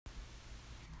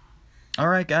All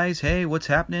right, guys. Hey, what's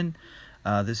happening?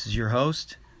 This is your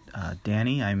host,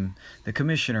 Danny. I'm the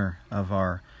commissioner of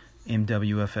our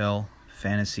MWFL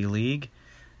Fantasy League.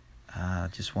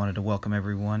 Just wanted to welcome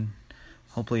everyone.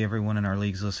 Hopefully, everyone in our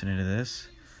league's listening to this.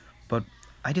 But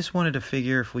I just wanted to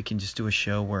figure if we can just do a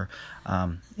show where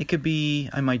it could be,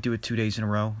 I might do it 2 days in a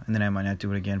row, and then I might not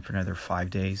do it again for another 5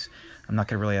 days. I'm not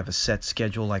going to really have a set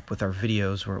schedule like with our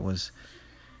videos where it was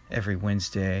every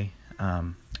Wednesday.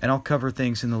 And I'll cover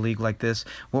things in the league like this.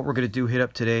 What we're going to do, hit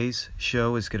up today's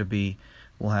show, is going to be,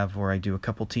 we'll have where I do a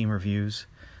couple team reviews.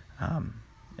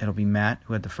 It'll be Matt,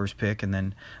 who had the first pick, and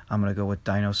then I'm going to go with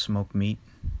Dino Smoke Meat,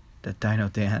 the Dino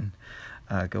Dan,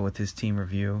 go with his team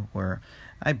review, where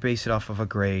I base it off of a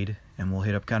grade, and we'll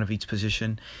hit up kind of each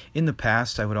position. In the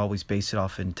past, I would always base it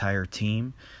off an entire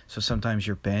team, so sometimes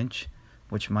your bench,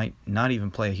 which might not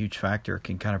even play a huge factor,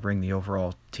 can kind of bring the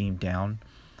overall team down.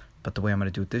 But the way I'm going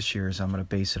to do it this year is I'm going to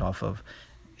base it off of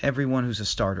everyone who's a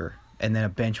starter, and then a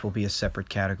bench will be a separate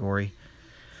category.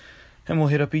 And we'll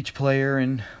hit up each player,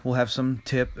 and we'll have some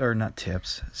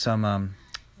some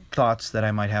thoughts that I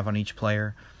might have on each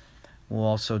player. We'll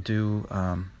also do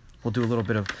we'll do a little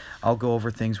bit of, I'll go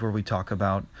over things where we talk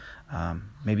about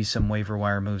maybe some waiver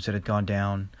wire moves that had gone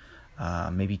down,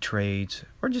 maybe trades,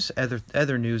 or just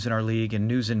other news in our league and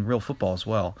news in real football as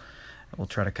well. We'll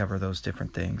try to cover those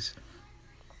different things.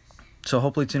 So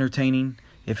hopefully it's entertaining.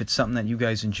 If it's something that you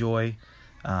guys enjoy,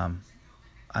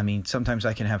 sometimes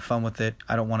I can have fun with it.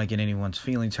 I don't want to get anyone's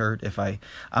feelings hurt.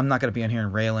 I'm not going to be on here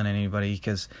and railing at anybody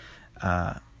because,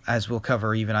 as we'll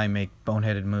cover, even I make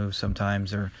boneheaded moves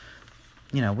sometimes, or,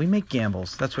 we make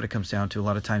gambles. That's what it comes down to a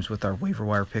lot of times with our waiver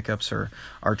wire pickups or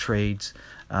our trades.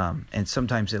 And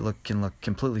sometimes it can look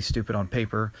completely stupid on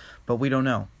paper, but we don't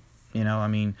know.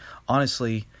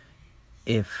 Honestly,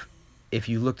 if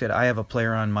you looked at, I have a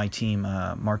player on my team,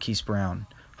 Marquise Brown,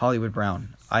 Hollywood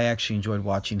Brown. I actually enjoyed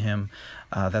watching him.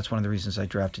 That's one of the reasons I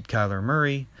drafted Kyler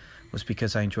Murray, was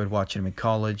because I enjoyed watching him in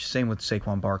college. Same with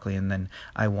Saquon Barkley, and then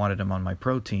I wanted him on my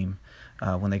pro team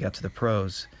when they got to the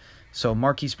pros. So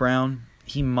Marquise Brown,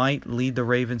 he might lead the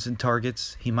Ravens in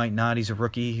targets. He might not. He's a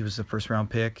rookie. He was the first-round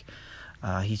pick.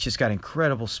 He's just got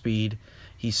incredible speed.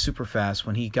 He's super fast.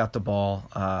 When he got the ball,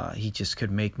 he just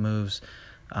could make moves.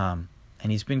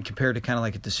 And he's been compared to kind of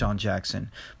like a Deshaun Jackson.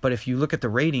 But if you look at the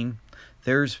rating,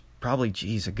 there's probably,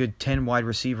 a good 10 wide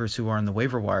receivers who are on the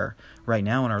waiver wire right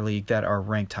now in our league that are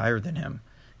ranked higher than him.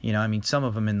 Some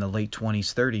of them in the late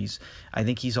 20s, 30s. I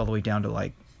think he's all the way down to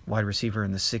like wide receiver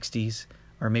in the 60s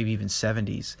or maybe even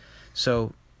 70s.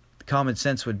 So common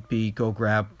sense would be go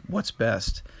grab what's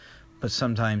best. But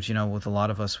sometimes, with a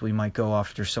lot of us, we might go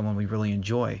after someone we really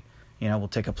enjoy. We'll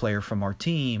take a player from our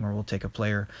team, or we'll take a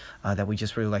player that we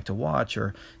just really like to watch,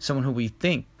 or someone who we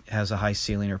think has a high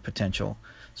ceiling or potential.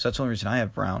 So that's the only reason I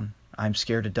have Brown. I'm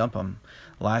scared to dump him.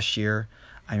 Last year,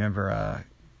 I remember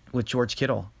with George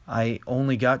Kittle, I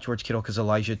only got George Kittle because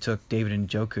Elijah took David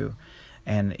Njoku,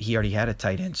 and he already had a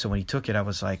tight end. So when he took it, I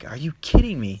was like, are you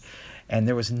kidding me? And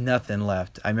there was nothing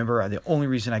left. I remember the only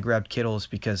reason I grabbed Kittle is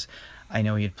because I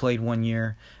know he had played 1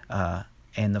 year,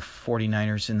 and the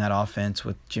 49ers in that offense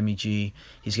with Jimmy G,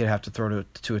 he's going to have to throw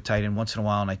to a tight end once in a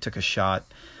while, and I took a shot.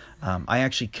 I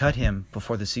actually cut him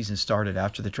before the season started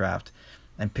after the draft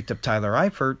and picked up Tyler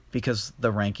Eifert because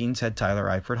the rankings had Tyler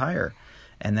Eifert higher.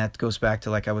 And that goes back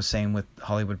to, like I was saying with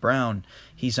Hollywood Brown,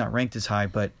 he's not ranked as high,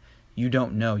 but you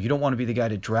don't know. You don't want to be the guy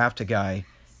to draft a guy,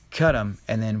 cut him,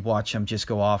 and then watch him just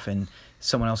go off and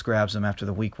someone else grabs him after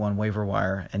the week 1 waiver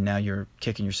wire, and now you're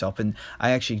kicking yourself. And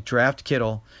I actually drafted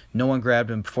Kittle. No one grabbed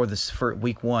him for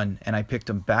week 1, and I picked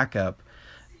him back up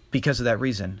because of that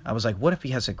reason. I was like, what if he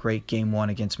has a great game 1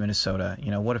 against Minnesota?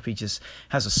 What if he just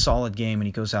has a solid game and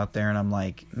he goes out there, and I'm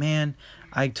like, man,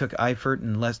 I took Eifert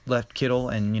and left Kittle,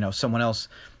 and someone else,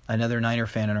 another Niner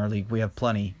fan in our league, we have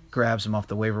plenty, grabs him off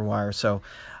the waiver wire. So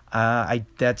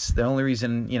that's the only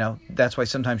reason, that's why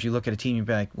sometimes you look at a team and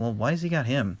be like, well, why has he got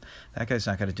him? That guy's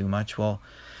not going to do much. Well,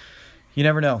 you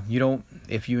never know.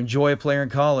 If you enjoy a player in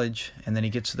college and then he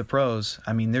gets to the pros,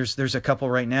 there's a couple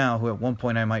right now who at one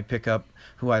point I might pick up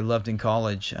who I loved in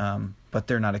college, but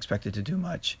they're not expected to do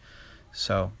much.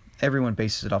 So everyone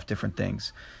bases it off different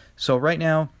things. So right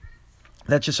now,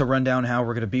 that's just a rundown how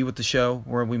we're going to be with the show,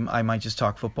 where I might just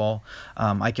talk football.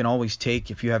 I can always take,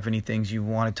 if you have any things you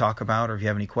want to talk about, or if you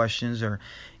have any questions or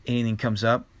anything comes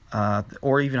up,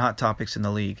 or even hot topics in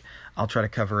the league, I'll try to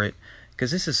cover it. Because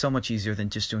this is so much easier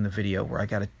than just doing the video where I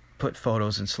got to put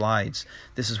photos and slides.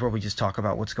 This is where we just talk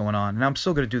about what's going on. And I'm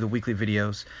still going to do the weekly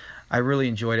videos. I really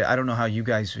enjoyed it. I don't know how you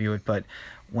guys view it, but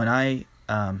when I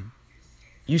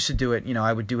used to do it,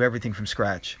 I would do everything from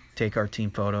scratch. Take our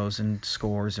team photos and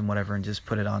scores and whatever and just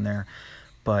put it on there.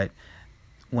 But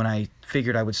when I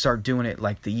figured I would start doing it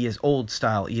like the old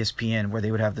style ESPN, where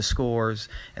they would have the scores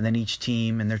and then each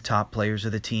team and their top players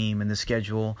of the team and the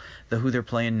schedule, who they're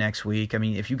playing next week. I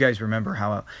mean, if you guys remember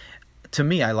how, to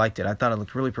me, I liked it. I thought it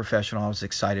looked really professional. I was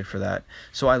excited for that.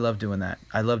 So I love doing that.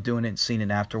 I love doing it and seeing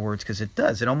it afterwards, because it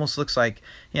does. It almost looks like,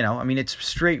 I mean, it's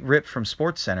straight ripped from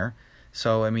SportsCenter.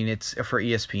 So, I mean, it's for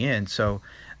ESPN. So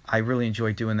I really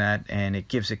enjoy doing that, and it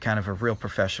gives it kind of a real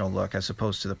professional look, as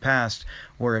opposed to the past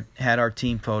where it had our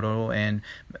team photo and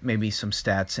maybe some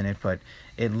stats in it, but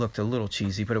it looked a little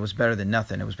cheesy. But it was better than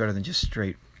nothing. It was better than just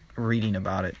straight reading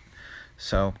about it.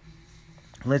 So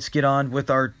let's get on with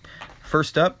our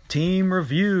first up, team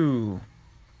review.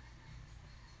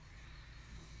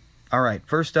 All right,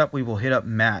 first up, we will hit up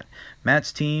Matt.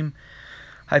 Matt's team,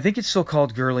 I think it's still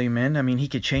called Gurley, man. I mean, he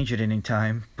could change it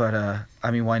anytime, but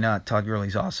I mean, why not? Todd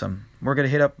Gurley's awesome. We're going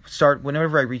to start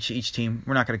whenever I reach each team.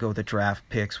 We're not going to go with the draft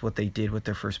picks, what they did with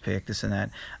their first pick, this and that.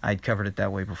 I'd covered it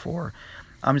that way before.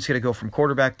 I'm just going to go from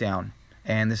quarterback down,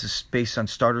 and this is based on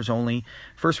starters only.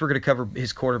 First, we're going to cover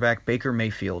his quarterback, Baker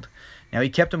Mayfield. Now, he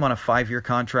kept him on a 5-year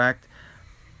contract.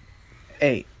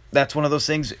 Hey, that's one of those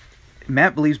things.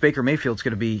 Matt believes Baker Mayfield's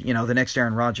going to be, the next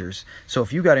Aaron Rodgers. So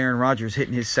if you got Aaron Rodgers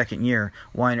hitting his second year,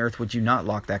 why on earth would you not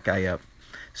lock that guy up?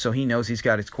 So he knows he's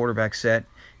got his quarterback set.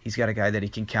 He's got a guy that he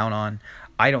can count on.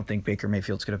 I don't think Baker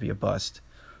Mayfield's going to be a bust,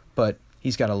 but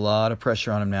he's got a lot of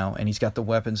pressure on him now, and he's got the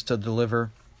weapons to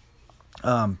deliver.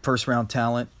 First-round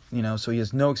talent, so he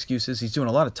has no excuses. He's doing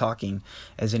a lot of talking,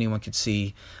 as anyone could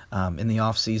see, in the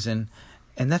offseason.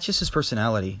 And that's just his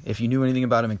personality. If you knew anything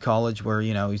about him in college, where,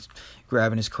 he's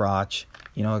grabbing his crotch,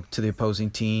 to the opposing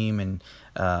team and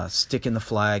sticking the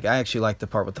flag. I actually like the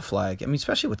part with the flag. I mean,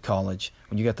 especially with college,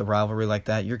 when you got the rivalry like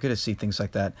that, you're going to see things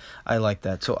like that. I like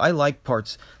that. So I like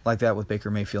parts like that with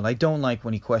Baker Mayfield. I don't like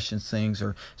when he questions things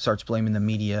or starts blaming the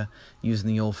media, using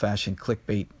the old-fashioned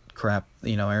clickbait crap.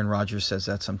 Aaron Rodgers says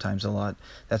that sometimes a lot.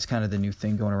 That's kind of the new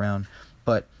thing going around.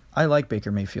 But I like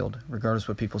Baker Mayfield, regardless of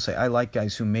what people say. I like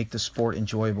guys who make the sport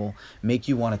enjoyable, make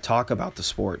you want to talk about the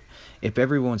sport. If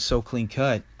everyone's so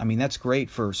clean-cut, I mean, that's great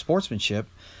for sportsmanship,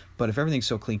 but if everything's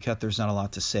so clean-cut, there's not a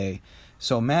lot to say.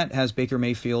 So Matt has Baker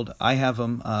Mayfield. I have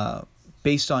him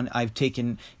based on, I've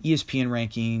taken ESPN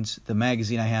rankings, the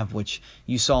magazine I have, which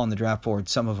you saw on the draft board.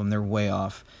 Some of them, they're way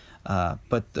off.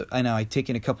 But I know I've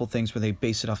taken a couple things where they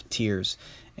base it off tiers.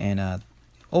 And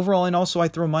overall, and also I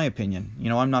throw my opinion.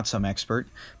 I'm not some expert,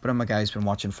 but I'm a guy who's been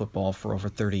watching football for over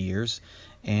 30 years.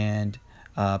 And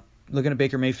looking at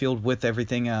Baker Mayfield with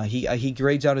everything, he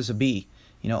grades out as a B.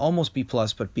 Almost B+,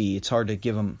 but B. It's hard to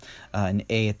give him an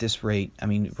A at this rate. I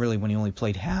mean, really, when he only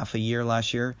played half a year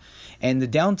last year. And the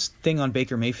down thing on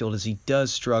Baker Mayfield is he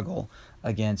does struggle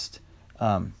against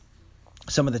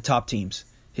some of the top teams.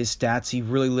 His stats, he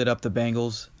really lit up the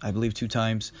Bengals, I believe, 2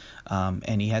 times.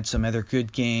 And he had some other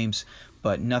good games,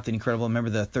 but nothing incredible.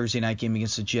 Remember the Thursday night game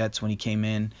against the Jets when he came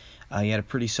in? He had a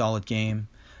pretty solid game,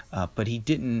 but he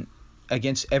didn't,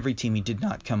 against every team, he did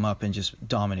not come up and just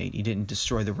dominate. He didn't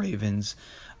destroy the Ravens.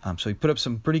 So he put up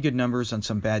some pretty good numbers on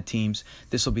some bad teams.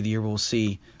 This will be the year we'll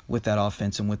see with that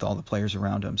offense and with all the players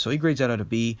around him. So he grades out at a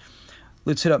B.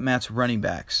 Let's hit up Matt's running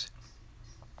backs.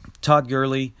 Todd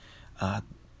Gurley,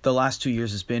 the last 2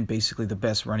 years has been basically the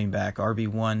best running back,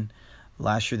 RB1.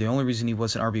 Last year, the only reason he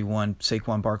wasn't RB1,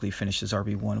 Saquon Barkley finished as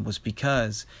RB1, was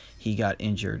because he got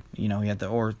injured. He had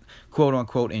or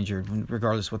quote-unquote injured,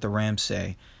 regardless what the Rams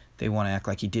say. They want to act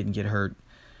like he didn't get hurt.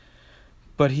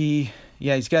 But he's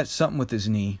got something with his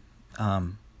knee.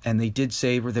 And they did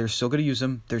say they're still going to use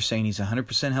him. They're saying he's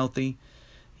 100% healthy.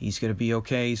 He's going to be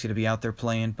okay. He's going to be out there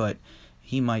playing. But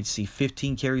he might see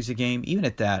 15 carries a game. Even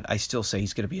at that, I still say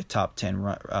he's going to be a top 10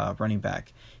 running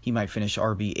back. He might finish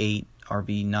RB8,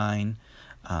 RB9,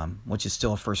 which is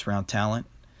still a first-round talent.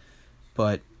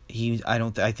 But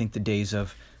I think the days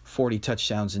of 40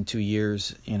 touchdowns in 2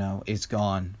 years, is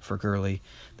gone for Gurley.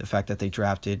 The fact that they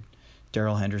drafted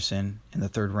Darrell Henderson in the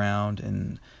 3rd round,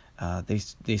 and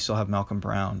they still have Malcolm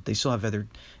Brown. They still have other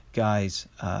guys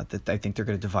that I think they're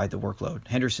going to divide the workload.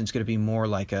 Henderson's going to be more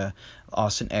like a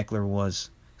Austin Eckler was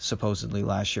supposedly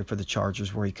last year for the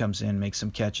Chargers, where he comes in, makes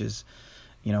some catches,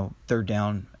 3rd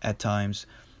down at times.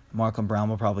 Malcolm Brown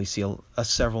will probably see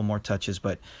several more touches,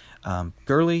 but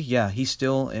Gurley, he's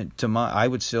still I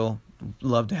would still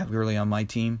love to have Gurley on my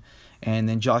team. And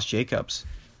then Josh Jacobs,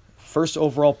 first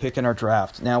overall pick in our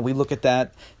draft. Now we look at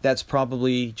that. That's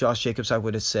probably Josh Jacobs. I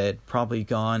would have said probably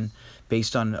gone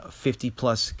based on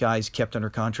 50+ guys kept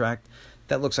under contract.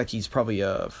 That looks like he's probably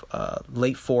a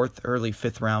late 4th, early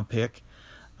 5th round pick.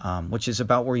 which is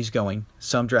about where he's going.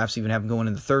 Some drafts even have him going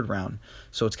in the 3rd round.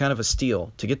 So it's kind of a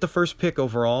steal. To get the first pick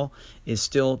overall does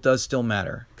still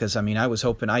matter. Because, I mean,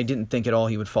 I didn't think at all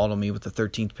he would fall to me with the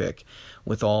 13th pick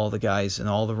with all the guys and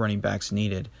all the running backs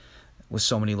needed with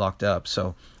so many locked up.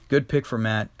 So good pick for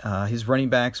Matt. His running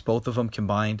backs, both of them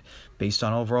combined, based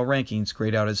on overall rankings,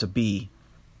 grade out as a B,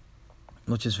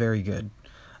 which is very good.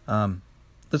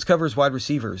 Let's cover his wide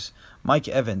receivers. Mike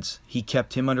Evans, he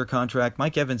kept him under contract.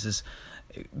 Mike Evans is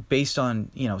based on,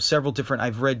 several different,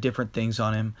 I've read different things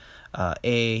on him.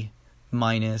 A-,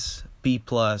 B+,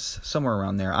 somewhere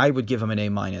around there. I would give him an A-.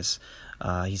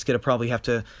 He's going to probably have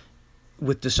to,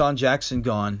 with Deshaun Jackson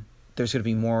gone, there's going to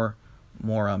be more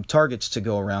targets to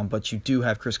go around, but you do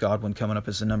have Chris Godwin coming up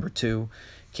as the number 2,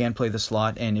 can play the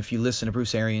slot, and if you listen to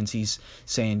Bruce Arians, he's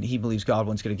saying he believes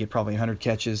Godwin's going to get probably 100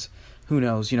 catches. Who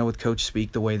knows, with coach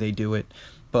speak, the way they do it.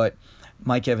 But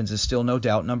Mike Evans is still no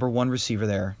doubt number 1 receiver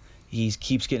there. He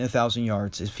keeps getting 1,000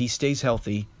 yards. If he stays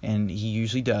healthy, and he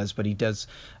usually does, but he does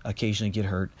occasionally get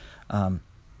hurt,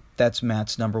 that's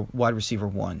Matt's wide receiver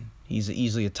 1. He's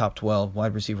easily a top 12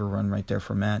 wide receiver run right there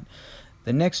for Matt.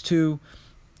 The next 2,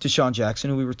 Deshaun Jackson,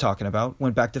 who we were talking about,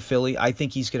 went back to Philly. I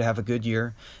think he's going to have a good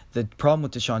year. The problem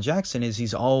with Deshaun Jackson is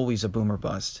he's always a boomer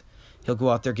bust. He'll go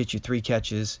out there, get you 3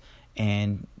 catches,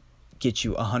 and get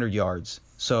you 100 yards.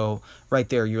 So right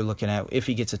there you're looking at, if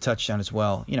he gets a touchdown as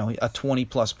well, a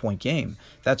 20-plus point game.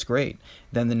 That's great.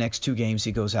 Then the next 2 games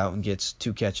he goes out and gets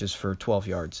 2 catches for 12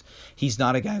 yards. He's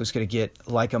not a guy who's going to get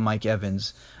like a Mike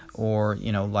Evans or,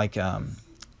 like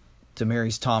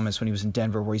Demaryius Thomas when he was in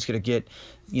Denver, where he's going to get,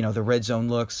 the red zone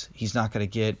looks. He's not going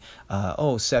to get,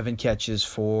 7 catches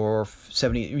for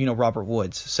 70, Robert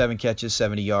Woods, 7 catches,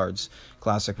 70 yards,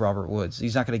 classic Robert Woods.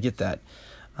 He's not going to get that.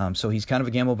 So he's kind of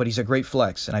a gamble, but he's a great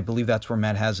flex, and I believe that's where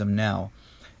Matt has him now.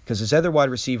 Because his other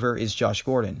wide receiver is Josh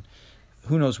Gordon.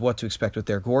 Who knows what to expect with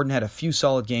there. Gordon had a few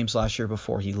solid games last year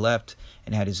before he left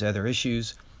and had his other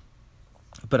issues.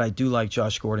 But I do like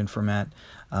Josh Gordon for Matt.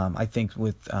 I think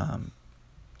with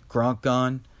Gronk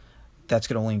gone, that's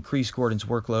going to only increase Gordon's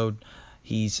workload.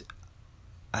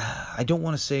 I don't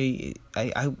want to say,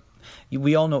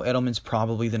 we all know Edelman's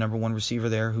probably the number 1 receiver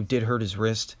there, who did hurt his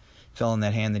wrist, fell in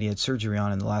that hand that he had surgery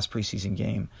on in the last preseason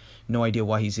game. No idea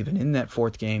why he's even in that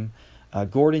 4th game.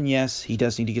 Gordon, yes, he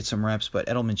does need to get some reps, but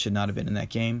Edelman should not have been in that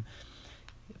game.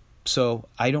 So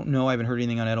I don't know. I haven't heard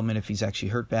anything on Edelman if he's actually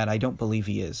hurt bad. I don't believe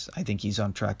he is. I think he's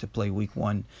on track to play week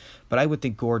 1. But I would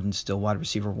think Gordon's still wide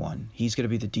receiver 1. He's going to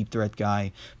be the deep threat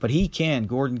guy. But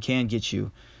Gordon can get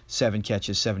you 7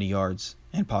 catches, 70 yards,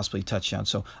 and possibly a touchdown.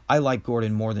 So I like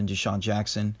Gordon more than Deshaun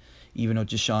Jackson, even though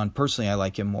Deshaun, personally, I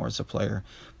like him more as a player.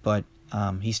 But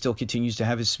he still continues to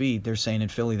have his speed. They're saying in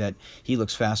Philly that he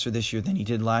looks faster this year than he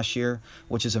did last year,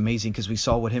 which is amazing because we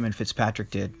saw what him and Fitzpatrick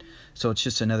did. So it's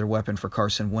just another weapon for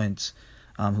Carson Wentz,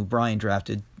 who Brian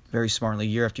drafted very smartly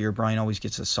year after year. Brian always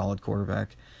gets a solid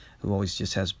quarterback who always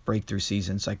just has breakthrough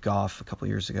seasons like Goff a couple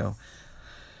years ago.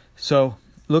 So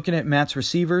looking at Matt's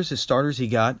receivers, his starters, he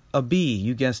got a B.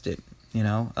 You guessed it.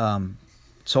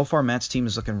 So far Matt's team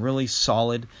is looking really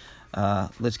solid.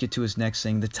 Let's get to his next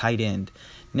thing, the tight end.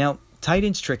 Now, tight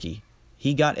end's tricky.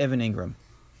 He got Evan Ingram.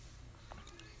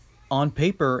 On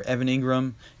paper, Evan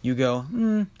Ingram, you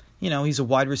go, he's a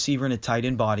wide receiver and a tight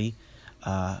end body.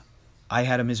 I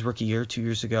had him his rookie year 2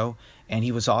 years ago, and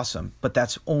he was awesome. But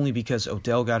that's only because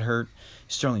Odell got hurt,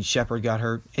 Sterling Shepard got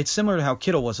hurt. It's similar to how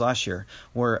Kittle was last year,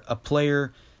 where a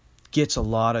player gets a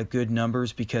lot of good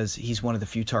numbers because he's one of the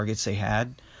few targets they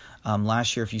had.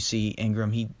 Last year, if you see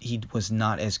Ingram, he was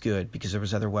not as good because there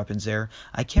was other weapons there.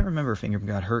 I can't remember if Ingram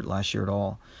got hurt last year at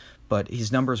all, but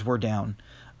his numbers were down.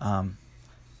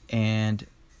 And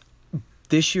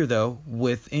this year, though,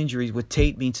 with injuries, with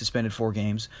Tate being suspended 4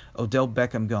 games, Odell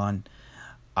Beckham gone,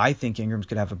 I think Ingram's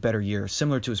going to have a better year,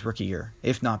 similar to his rookie year,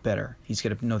 if not better. He's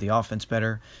going to know the offense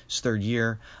better. His 3rd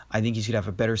year, I think he's going to have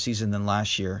a better season than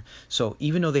last year. So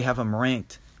even though they have him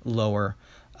ranked lower,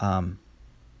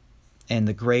 and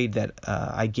the grade that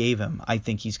I gave him, I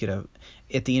think he's going to,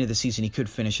 at the end of the season, he could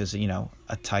finish as a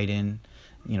tight end,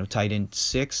 tight end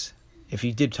 6. If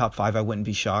he did top 5, I wouldn't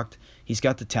be shocked. He's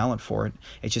got the talent for it.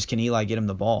 It's just, can Eli get him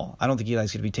the ball? I don't think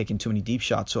Eli's going to be taking too many deep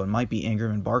shots, so it might be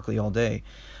Ingram and Barkley all day.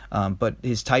 But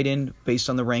his tight end, based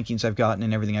on the rankings I've gotten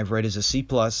and everything I've read, is a C+.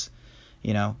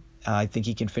 I think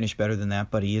he can finish better than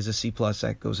that, but he is a C+.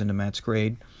 That goes into Matt's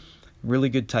grade. Really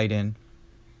good tight end.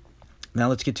 Now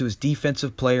let's get to his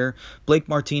defensive player. Blake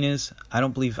Martinez, I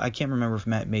can't remember if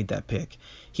Matt made that pick.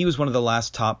 He was one of the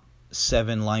last top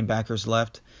 7 linebackers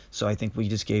left, so I think we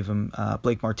just gave him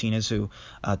Blake Martinez, who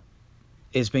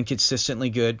has been consistently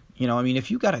good.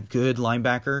 If you got a good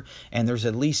linebacker, and there's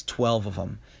at least 12 of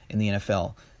them in the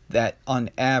NFL, that on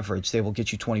average they will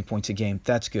get you 20 points a game.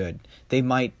 That's good. They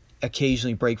might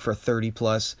occasionally break for 30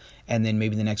 plus, and then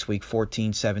maybe the next week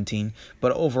 14, 17.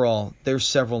 But overall, there's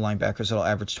several linebackers that'll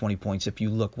average 20 points if you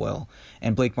look well.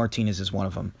 And Blake Martinez is one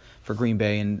of them for Green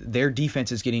Bay, and their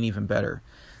defense is getting even better.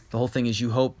 The whole thing is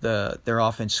you hope their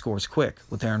offense scores quick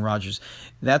with Aaron Rodgers.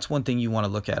 That's one thing you want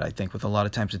to look at, I think, with a lot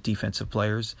of times with defensive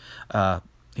players.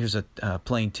 Here's a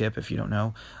playing tip if you don't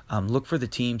know. Look for the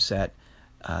teams that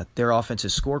their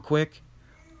offenses score quick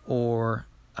or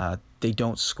they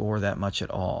don't score that much at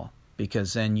all,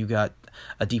 because then you got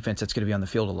a defense that's going to be on the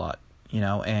field a lot,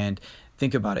 and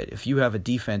think about it. If you have a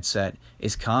defense that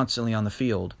is constantly on the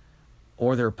field,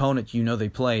 or their opponent they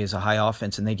play is a high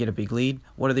offense and they get a big lead,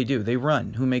 what do? They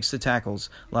run. Who makes the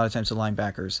tackles? A lot of times the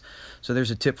linebackers. So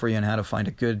there's a tip for you on how to find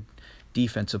a good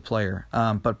defensive player.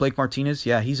 But Blake Martinez,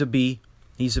 yeah, he's a B.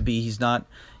 He's a B. He's not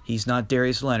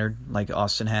Darius Leonard like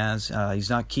Austin has. He's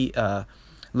not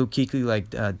Luke Kuechly like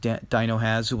Dino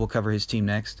has, who will cover his team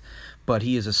next. But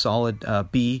he is a solid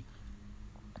B.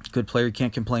 Good player. You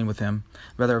can't complain with him.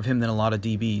 Rather have him than a lot of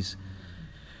DBs.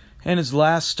 And his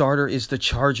last starter is the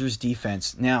Chargers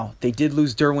defense. Now, they did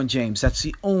lose Derwin James. That's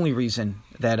the only reason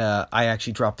that I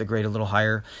actually dropped the grade a little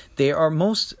higher. They are,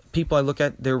 most people I look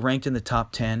at, they're ranked in the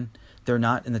top 10. They're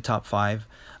not in the top 5.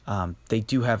 They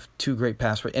do have 2 great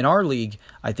pass rush. In our league,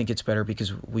 I think it's better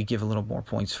because we give a little more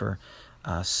points for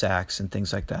sacks and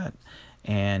things like that.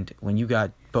 And when you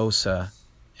got Bosa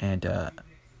and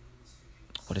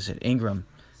Ingram,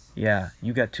 yeah,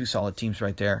 you got 2 solid teams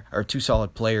right there, or 2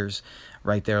 solid players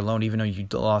right there alone, even though you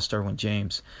lost Derwin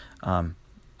James.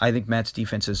 I think Matt's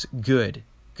defense is good.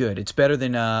 It's better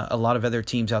than a lot of other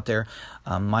teams out there,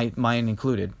 mine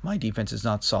included. My defense is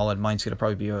not solid. Mine's going to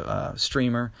probably be a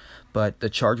streamer, but the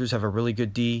Chargers have a really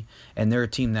good D, and they're a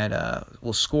team that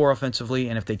will score offensively,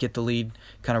 and if they get the lead,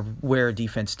 kind of wear a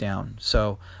defense down.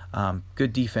 So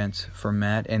good defense for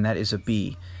Matt, and that is a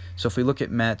B. So if we look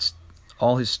at Matt's,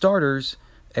 all his starters,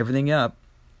 everything up,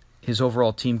 his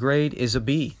overall team grade is a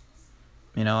B.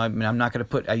 I'm not going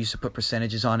to I used to put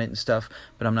percentages on it and stuff,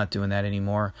 but I'm not doing that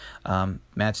anymore.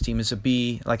 Matt's team is a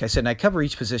B. Like I said, and I cover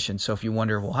each position. So if you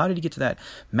wonder, well, how did he get to that?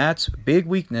 Matt's big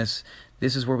weakness,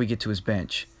 this is where we get to his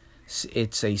bench.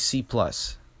 It's a C+.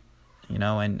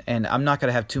 And I'm not going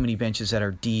to have too many benches that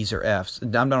are D's or F's. I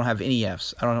don't have any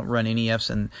F's. I don't run any F's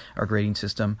in our grading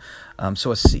system.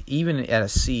 So a C, even at a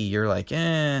C, you're like,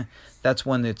 that's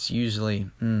one that's usually,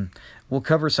 We'll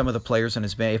cover some of the players on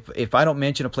his bench. If I don't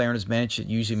mention a player on his bench, it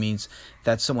usually means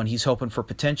that's someone he's hoping for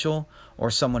potential, or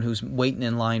someone who's waiting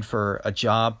in line for a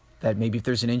job that maybe if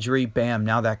there's an injury, bam,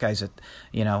 now that guy's an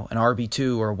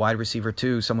RB2 or a wide receiver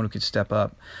 2, someone who could step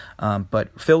up.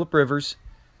 But Phillip Rivers,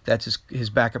 that's his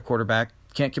backup quarterback.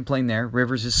 Can't complain there.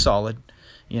 Rivers is solid.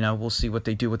 We'll see what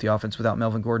they do with the offense without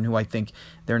Melvin Gordon, who I think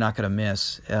they're not going to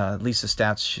miss. At least the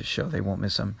stats show they won't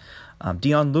miss him.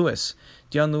 Dion Lewis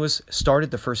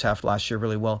started the first half last year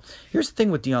really well. Here's the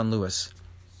thing with Dion Lewis.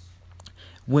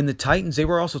 When the Titans, they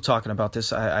were also talking about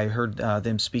this. I heard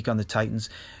them speak on the Titans.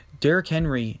 Derrick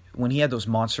Henry, when he had those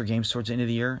monster games towards the end of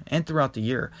the year and throughout the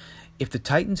year, if the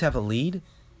Titans have a lead,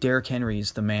 Derrick Henry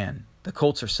is the man. The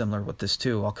Colts are similar with this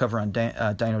too. I'll cover on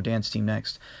Dino Dan's team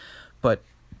next. But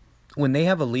when they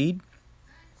have a lead,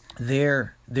 Derrick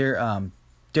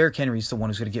Henry's the one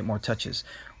who's going to get more touches.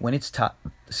 When it's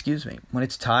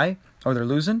tie or they're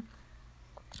losing,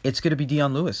 it's going to be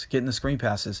Dion Lewis getting the screen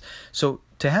passes. So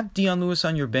to have Dion Lewis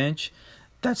on your bench,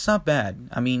 that's not bad.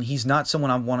 I mean, he's not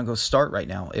someone I want to go start right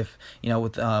now. If,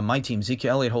 with my team,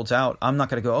 Ezekiel Elliott holds out, I'm not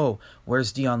going to go, oh,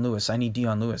 where's Dion Lewis? I need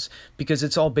Dion Lewis. Because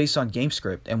it's all based on game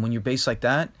script. And when you're based like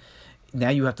that, now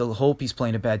you have to hope he's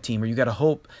playing a bad team, or you got to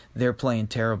hope they're playing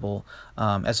terrible,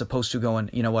 as opposed to going,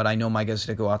 you know what, I know my guys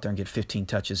to go out there and get 15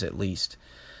 touches at least.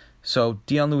 So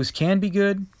Dion Lewis can be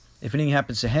good. If anything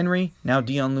happens to Henry, now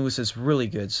Dion Lewis is really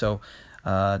good. So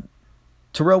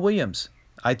Terrell Williams,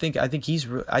 I think he's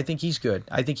good.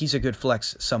 I think he's a good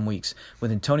flex some weeks.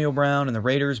 With Antonio Brown and the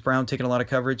Raiders, Brown taking a lot of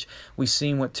coverage. We've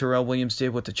seen what Terrell Williams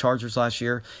did with the Chargers last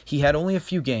year. He had only a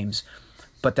few games,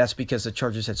 but that's because the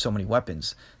Chargers had so many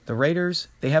weapons. The Raiders,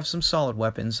 they have some solid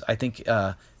weapons. I think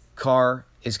Carr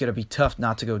is going to be tough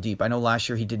not to go deep. I know last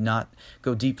year he did not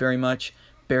go deep very much.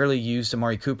 Barely used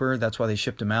Amari Cooper. That's why they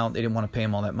shipped him out. They didn't want to pay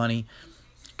him all that money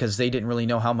because they didn't really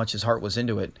know how much his heart was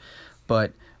into it.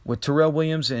 But with Terrell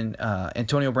Williams and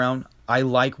Antonio Brown, I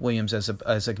like Williams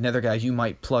as another guy you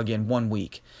might plug in 1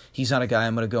 week. He's not a guy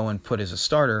I'm going to go and put as a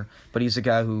starter, but he's a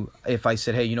guy who, if I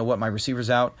said, hey, you know what, my receiver's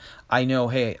out, I know,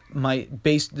 hey,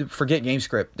 forget game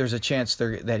script, there's a chance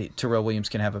that Terrell Williams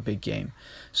can have a big game.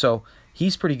 So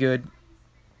he's pretty good.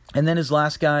 And then his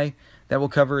last guy that we'll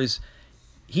cover is,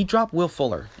 he dropped Will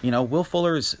Fuller. Will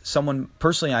Fuller is someone,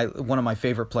 personally, one of my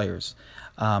favorite players.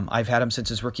 I've had him since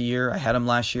his rookie year. I had him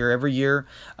last year. Every year,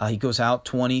 he goes out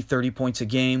 20, 30 points a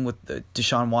game with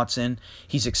Deshaun Watson.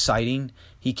 He's exciting.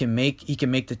 He can make the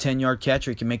 10-yard catch,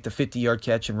 or he can make the 50-yard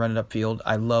catch and run it upfield.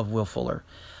 I love Will Fuller.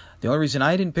 The only reason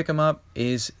I didn't pick him up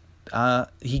is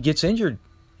he gets injured.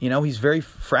 He's very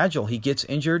fragile. He gets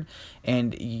injured,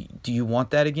 and do you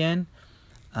want that again?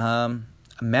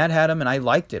 Matt had him, and I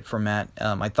liked it for Matt.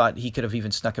 I thought he could have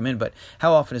even snuck him in, but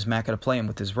how often is Matt going to play him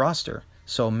with his roster?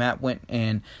 So Matt went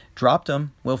and dropped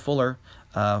him, Will Fuller,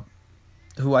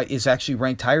 who is actually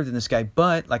ranked higher than this guy.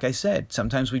 But, like I said,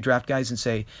 sometimes we draft guys and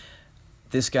say,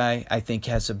 this guy, I think,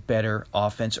 has a better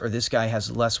offense, or this guy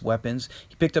has less weapons.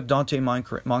 He picked up Dante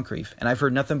Moncrief, and I've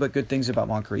heard nothing but good things about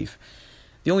Moncrief.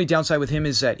 The only downside with him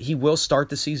is that he will start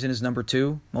the season as number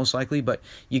 2, most likely, but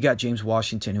you got James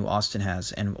Washington, who Austin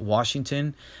has, and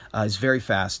Washington is very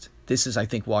fast. This is, I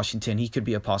think, Washington. He could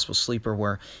be a possible sleeper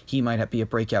where he might be a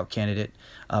breakout candidate,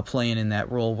 playing in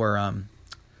that role where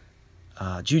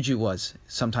Juju was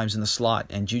sometimes in the slot,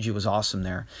 and Juju was awesome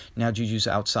there. Now Juju's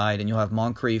outside, and you'll have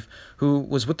Moncrief, who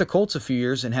was with the Colts a few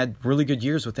years and had really good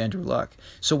years with Andrew Luck.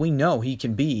 So we know he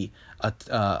can be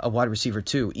a wide receiver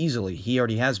too, easily. He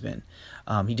already has been.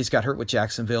 He just got hurt with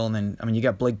Jacksonville, and then, you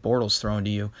got Blake Bortles thrown to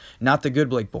you. Not the good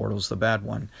Blake Bortles, the bad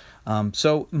one.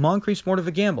 So Moncrief's more of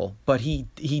a gamble, but he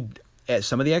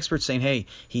some of the experts saying, hey,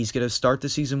 he's going to start the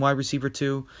season wide receiver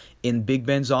 2 in Big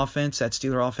Ben's offense, that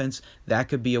Steeler offense. That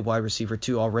could be a wide receiver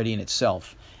 2 already in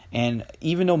itself. And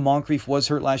even though Moncrief was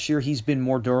hurt last year, he's been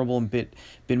more durable and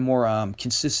been more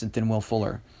consistent than Will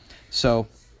Fuller. So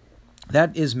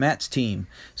that is Matt's team.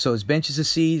 So his bench is a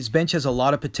C. His bench has a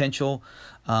lot of potential.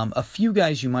 A few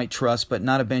guys you might trust, but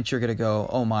not a bench you're going to go,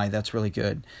 oh my, that's really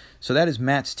good. So that is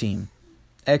Matt's team.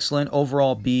 Excellent.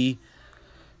 Overall B.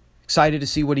 Excited to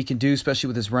see what he can do, especially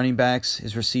with his running backs,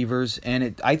 his receivers.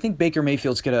 And I think Baker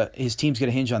Mayfield's his team's going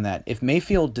to hinge on that. If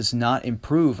Mayfield does not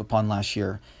improve upon last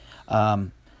year,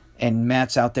 and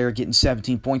Matt's out there getting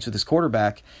 17 points with his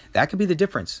quarterback, that could be the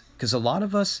difference. Because a lot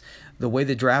of us, the way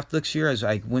the draft looks here, as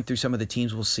I went through some of the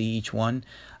teams, we'll see each one,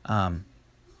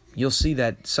 you'll see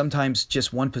that sometimes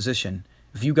just one position.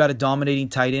 If you got a dominating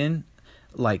tight end,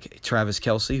 like Travis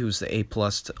Kelce, who's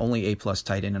the only A+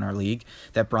 tight end in our league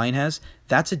that Brian has,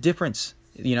 that's a difference.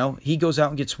 He goes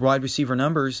out and gets wide receiver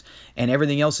numbers, and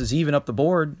everything else is even up the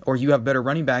board, or you have better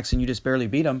running backs and you just barely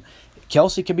beat them.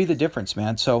 Kelce can be the difference,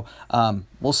 man. So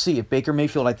we'll see. If Baker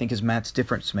Mayfield, I think, is Matt's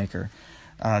difference maker.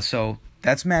 So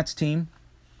that's Matt's team.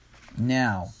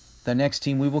 Now, the next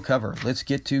team we will cover. Let's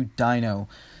get to Dino.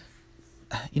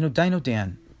 Dino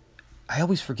Dan. I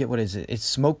always forget what it is. It's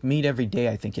smoked meat every day,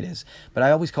 I think it is. But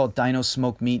I always call it Dino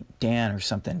Smoked Meat Dan or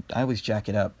something. I always jack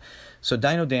it up. So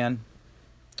Dino Dan,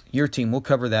 your team, we'll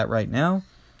cover that right now.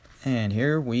 And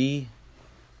here we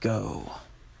go.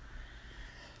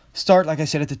 Start, like I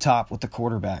said, at the top with the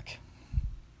quarterback.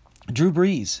 Drew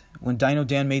Brees. When Dino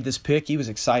Dan made this pick, he was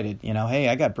excited. Hey,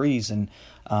 I got Brees. And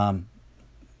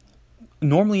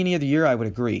normally any other year I would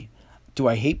agree. Do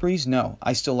I hate Brees? No.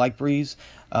 I still like Brees.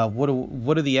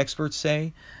 What do the experts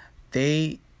say?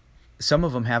 Some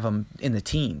of them have him in the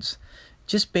teens.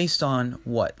 Just based on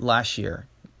last year.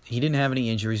 He didn't have any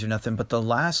injuries or nothing, but the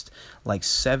last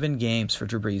 7 games for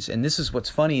Drew Brees. And this is what's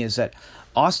funny is that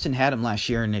Austin had him last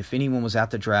year, and if anyone was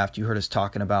at the draft, you heard us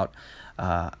talking about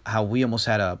how we almost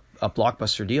had a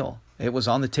blockbuster deal. It was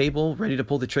on the table, ready to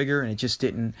pull the trigger, and it just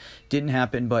didn't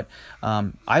happen. But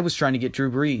I was trying to get Drew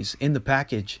Brees in the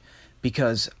package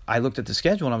because I looked at the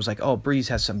schedule and I was like, oh, Brees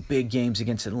has some big games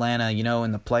against Atlanta,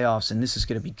 in the playoffs, and this is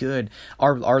going to be good.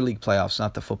 Our league playoffs,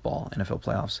 not the football, NFL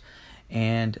playoffs.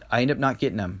 And I ended up not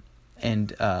getting him.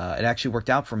 And it actually worked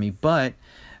out for me. But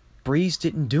Brees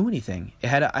didn't do anything.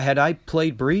 Had I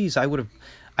played Brees,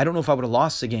 I don't know if I would have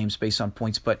lost the games based on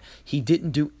points, but he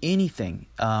didn't do anything.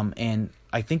 And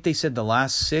I think they said the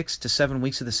last 6 to 7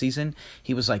 weeks of the season,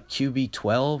 he was like QB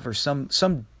 12 or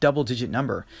some double-digit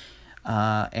number.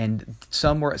 And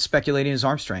some were speculating his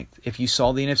arm strength. If you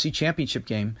saw the NFC Championship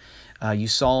game, you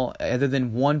saw, other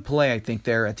than one play, I think,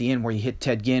 there at the end where he hit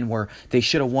Ted Ginn, where they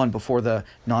should have won before the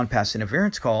non-pass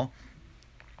interference call,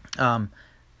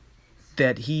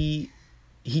 that he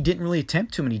didn't really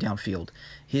attempt too many downfield.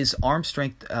 His arm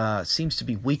strength seems to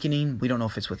be weakening. We don't know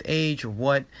if it's with age or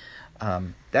what.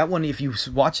 That one, if you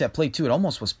watch that play too, it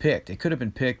almost was picked. It could have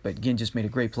been picked, but Ginn just made a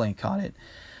great play and caught it.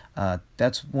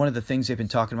 That's one of the things they've been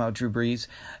talking about, Drew Brees.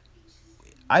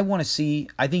 I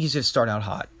think he's going to start out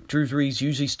hot. Drew Brees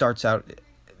usually starts out,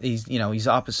 he's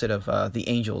opposite of the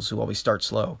Angels, who always start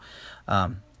slow.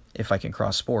 if I can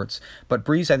cross sports. But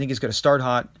Breeze, I think, is going to start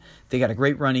hot. They got a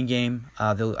great running game.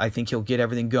 I think he'll get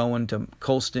everything going to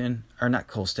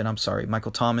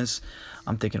Michael Thomas.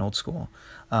 I'm thinking old school.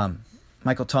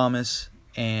 Michael Thomas,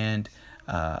 and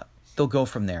they'll go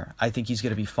from there. I think he's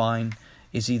going to be fine.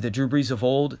 Is he the Drew Brees of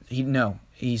old? No,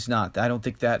 he's not. I don't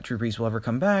think that Drew Brees will ever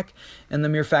come back. And the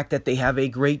mere fact that they have a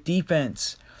great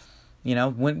defense,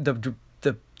 when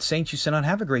the Saints used to not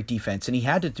have a great defense, and he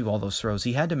had to do all those throws.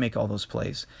 He had to make all those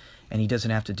plays, and he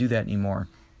doesn't have to do that anymore.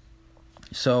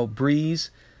 So Breeze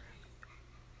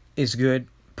is good.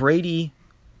 Brady,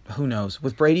 who knows?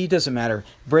 With Brady, it doesn't matter.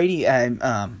 Brady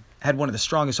had one of the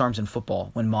strongest arms in football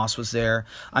when Moss was there.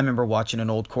 I remember watching an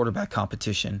old quarterback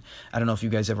competition. I don't know if you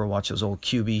guys ever watch those old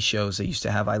QB shows they used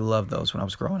to have. I loved those when I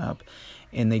was growing up.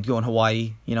 And they'd go in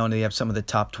Hawaii, and they have some of the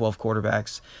top 12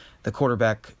 quarterbacks. The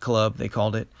quarterback club, they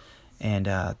called it. And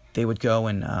they would go,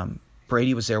 and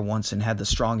Brady was there once and had the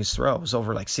strongest throw. It was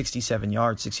over like 67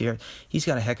 yards, 60 yards. He's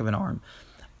got a heck of an arm.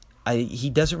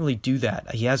 He doesn't really do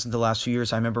that. He hasn't the last few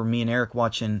years. I remember me and Eric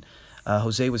watching,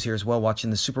 Jose was here as well, watching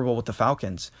the Super Bowl with the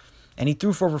Falcons. And he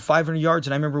threw for over 500 yards,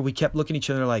 and I remember we kept looking at each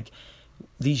other like,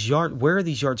 where are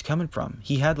these yards coming from?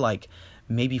 He had like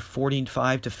maybe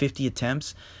 45 to 50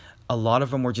 attempts. A lot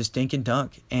of them were just dink and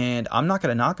dunk, and I'm not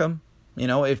going to knock him.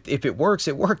 If it works,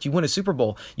 it worked. You win a Super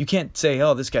Bowl. You can't say,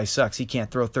 oh, this guy sucks. He can't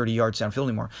throw 30 yards downfield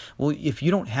anymore. Well, if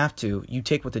you don't have to, you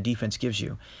take what the defense gives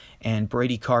you. And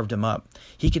Brady carved him up.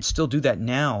 He could still do that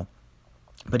now,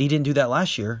 but he didn't do that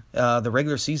last year. The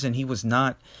regular season,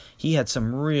 he had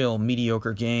some real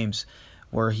mediocre games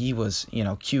where he was,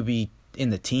 QB in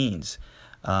the teens.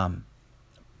 And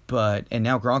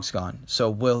now Gronk's gone. So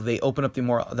will they open up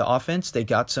the offense? They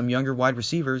got some younger wide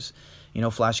receivers.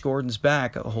 Flash Gordon's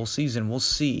back a whole season. We'll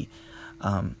see.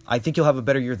 I think he'll have a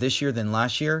better year this year than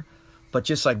last year. But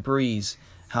just like Breeze,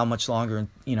 how much longer,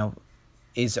 are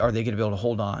they going to be able to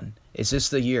hold on? Is this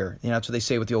the year? That's what they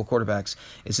say with the old quarterbacks.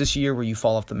 Is this a year where you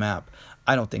fall off the map?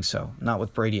 I don't think so. Not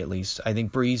with Brady, at least. I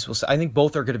think I think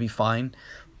both are going to be fine,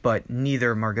 but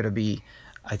neither of them are going to be,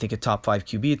 I think, a top 5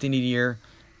 QB at the end of the year.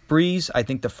 Breeze, I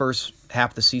think the first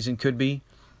half of the season could be.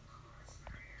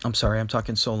 I'm sorry, I'm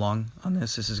talking so long on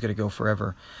this. This is going to go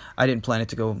forever. I didn't plan it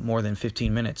to go more than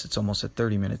 15 minutes. It's almost at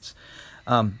 30 minutes.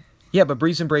 But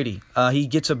Breeze and Brady, he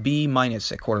gets a B-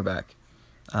 at quarterback.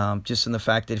 Just in the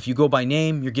fact that if you go by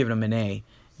name, you're giving him an A.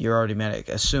 You're already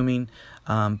assuming.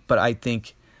 But I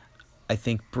think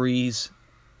Breeze,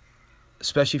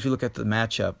 especially if you look at the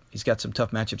matchup, he's got some tough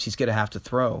matchups. He's going to have to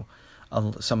throw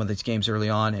some of these games early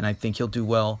on, and I think he'll do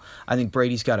well. I think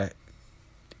Brady's got a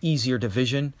easier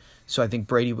division. So I think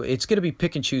Brady, it's going to be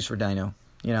pick and choose for Dino.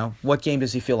 What game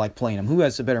does he feel like playing him? Who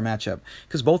has the better matchup?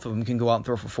 Because both of them can go out and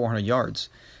throw for 400 yards,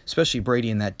 especially Brady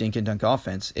in that dink and dunk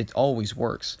offense. It always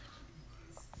works.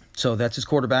 So that's his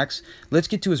quarterbacks. Let's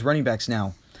get to his running backs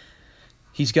now.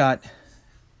 He's got,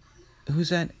 who's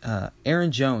that?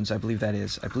 Aaron Jones, I believe that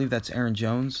is. I believe that's Aaron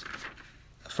Jones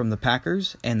from the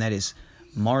Packers, and that is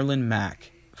Marlon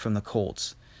Mack from the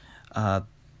Colts.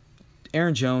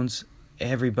 Aaron Jones,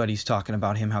 everybody's talking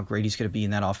about him, how great he's going to be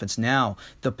in that offense. Now,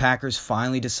 the Packers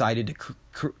finally decided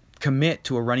to commit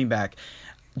to a running back.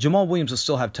 Jamal Williams will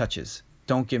still have touches.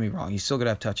 Don't get me wrong. He's still going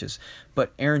to have touches.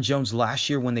 But Aaron Jones last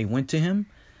year when they went to him,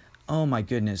 oh my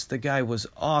goodness, the guy was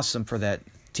awesome for that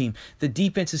team. The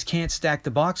defenses can't stack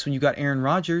the box when you got Aaron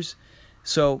Rodgers.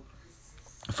 So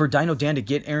for Dino Dan to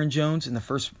get Aaron Jones in the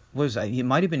first, he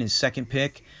might have been his second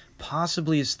pick,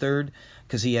 possibly his third,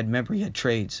 because he had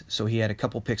trades, so he had a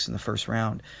couple picks in the first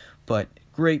round. But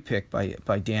great pick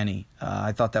by Danny.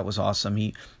 I thought that was awesome.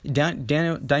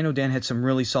 Dino Dan had some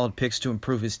really solid picks to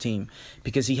improve his team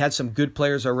because he had some good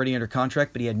players already under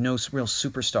contract, but he had no real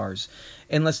superstars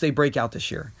unless they break out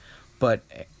this year. But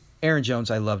Aaron Jones,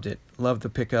 I loved it. Loved the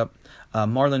pickup.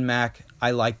 Marlon Mack,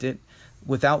 I liked it.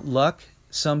 Without Luck,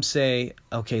 some say,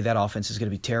 okay, that offense is going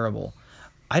to be terrible.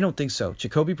 I don't think so.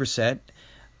 Jacoby Brissett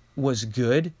was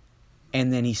good,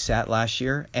 and then he sat last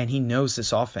year, and he knows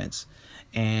this offense.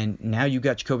 And now you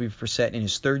got Jacoby Brissett in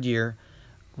his third year,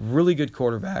 really good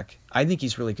quarterback. I think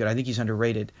he's really good. I think he's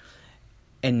underrated.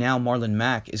 And now Marlon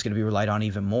Mack is going to be relied on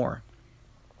even more.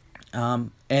 And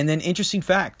then interesting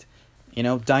fact,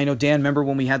 Dino Dan, remember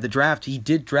when we had the draft, he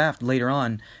did draft later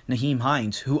on Nyheim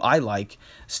Hines, who I like.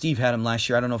 Steve had him last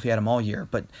year. I don't know if he had him all year,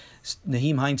 but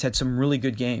Nyheim Hines had some really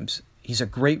good games. He's a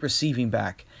great receiving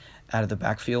back out of the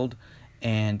backfield.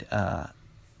 And I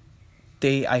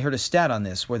heard a stat on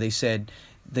this where they said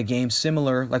the game's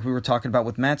similar, like we were talking about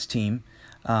with Matt's team,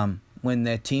 when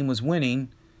that team was winning,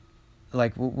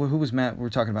 like who was Matt we were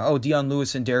talking about? Oh, Deion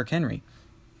Lewis and Derrick Henry.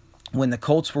 When the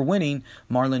Colts were winning,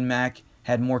 Marlon Mack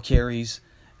had more carries,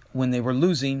 when they were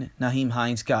losing, Nyheim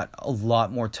Hines got a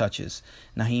lot more touches.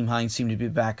 Nyheim Hines seemed to be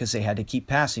back because they had to keep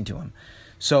passing to him.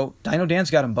 So Dino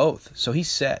Dan's got them both, so he's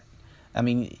set. I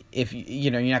mean, if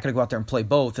you're not going to go out there and play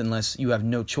both unless you have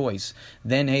no choice.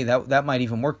 Then, hey, that might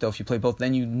even work, though, if you play both.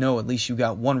 Then at least you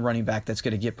got one running back that's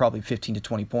going to get probably 15 to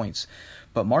 20 points.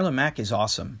 But Marlon Mack is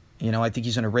awesome. I think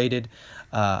he's underrated.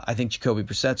 I think Jacoby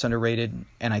Brissett's underrated.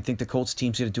 And I think the Colts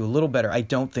team's going to do a little better. I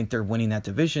don't think they're winning that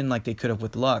division like they could have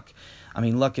with Luck. I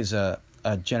mean, Luck is a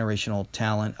generational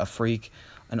talent, a freak,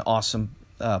 an awesome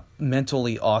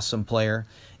mentally awesome player.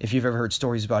 If you've ever heard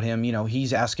stories about him,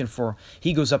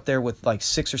 he goes up there with like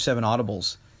 6 or 7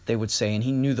 audibles, they would say, and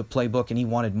he knew the playbook and he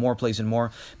wanted more plays and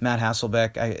more. Matt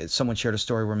Hasselbeck, someone shared a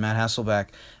story where Matt Hasselbeck,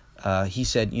 he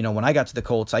said, when I got to the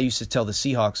Colts, I used to tell the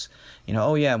Seahawks,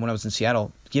 oh yeah, when I was in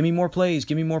Seattle, give me more plays.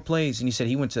 And he said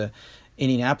he went to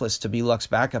Indianapolis to be Luck's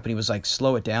backup, and he was like,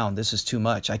 slow it down. This is too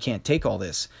much. I can't take all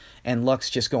this. And Luck's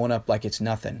just going up like it's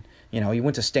nothing. He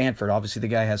went to Stanford. Obviously, the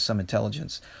guy has some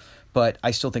intelligence. But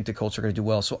I still think the Colts are going to do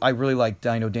well. So I really like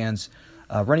Dino Dan's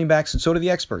running backs, and so do the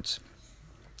experts.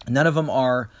 None of them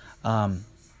are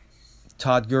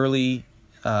Todd Gurley,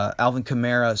 Alvin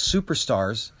Kamara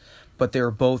superstars, but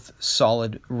they're both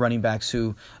solid running backs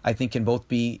who I think can both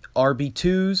be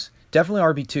RB2s, definitely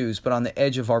RB2s, but on the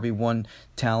edge of RB1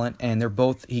 talent, and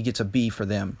he gets a B for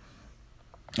them.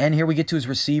 And here we get to his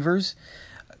receivers.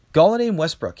 Golladay and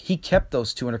Westbrook, he kept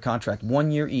those two under contract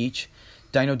 1 year each.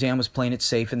 Dino Dan was playing it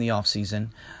safe in the offseason.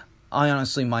 I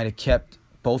honestly might have kept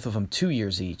both of them 2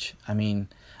 years each. I mean,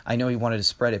 I know he wanted to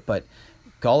spread it, but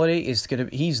Golladay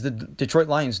he's the Detroit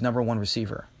Lions' number 1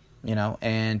 receiver,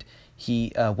 and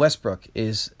Westbrook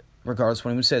is, regardless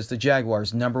what anyone says, the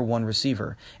Jaguars' number 1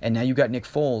 receiver. And now you got Nick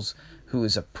Foles, who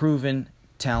is a proven,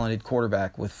 talented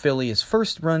quarterback with Philly, his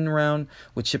first run around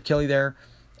with Chip Kelly there,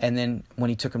 and then when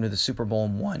he took him to the Super Bowl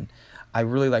and won. I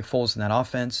really like Foles in that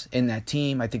offense, in that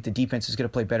team. I think the defense is going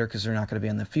to play better because they're not going to be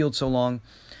on the field so long.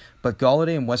 But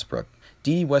Golladay and Westbrook,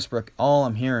 Dede Westbrook, all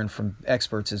I'm hearing from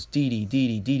experts is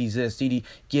Dede's this, Dede,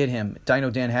 get him. Dino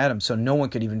Dan had him, so no one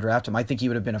could even draft him. I think he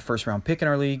would have been a first-round pick in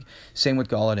our league. Same with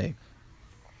Golladay.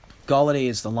 Golladay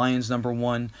is the Lions' number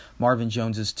 1. Marvin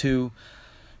Jones is 2.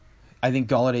 I think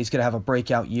Galladay's going to have a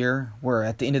breakout year where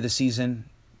at the end of the season,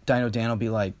 Dino Dan will be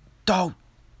like,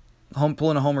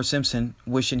 pulling a Homer Simpson,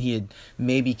 wishing he had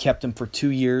maybe kept him for 2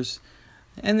 years.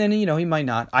 And then, he might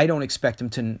not. I don't expect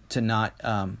him to not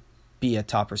be a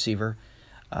top receiver.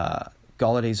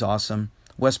 Galladay's awesome.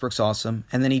 Westbrook's awesome.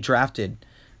 And then he drafted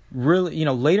really,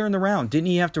 later in the round. Didn't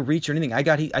he have to reach or anything?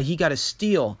 He got a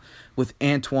steal with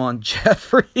Antoine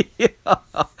Jeffrey.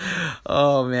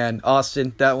 Oh, man.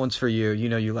 Austin, that one's for you.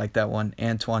 You like that one.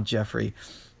 Antoine Jeffrey.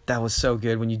 That was so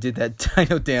good when you did that,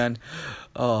 Dino Dan.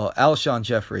 Oh, Alshon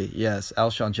Jeffrey. Yes,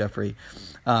 Alshon Jeffrey.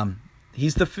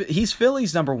 He's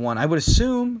Philly's number 1. I would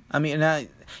assume. I mean,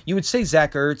 you would say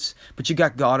Zach Ertz, but you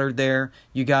got Goddard there.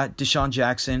 You got Deshaun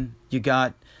Jackson. You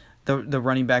got the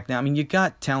running back now. I mean, you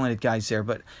got talented guys there,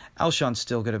 but Alshon's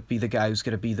still going to be the guy who's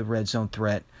going to be the red zone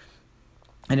threat.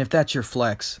 And if that's your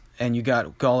flex, and you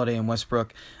got Golladay and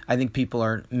Westbrook, I think people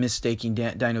are mistaking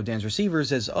Dino Dan's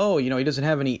receivers as, he doesn't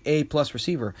have any A-plus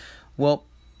receiver. Well,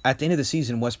 at the end of the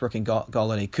season, Westbrook and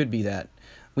Golladay could be that.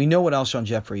 We know what Alshon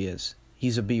Jeffrey is.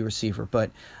 He's a B receiver.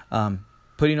 But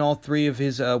putting all 3 of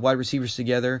his wide receivers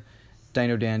together,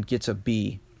 Dino Dan gets a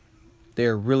B.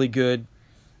 They're really good.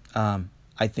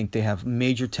 I think they have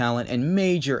major talent and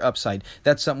major upside.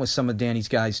 That's something with some of Danny's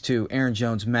guys too. Aaron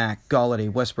Jones, Mack,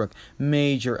 Golladay, Westbrook,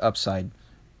 major upside.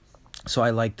 So I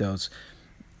like those.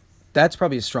 That's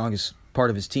probably the strongest part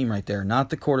of his team right there. Not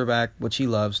the quarterback, which he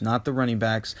loves, not the running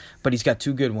backs, but he's got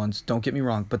 2 good ones, don't get me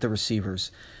wrong, but the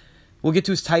receivers. We'll get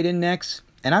to his tight end next,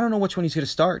 and I don't know which one he's going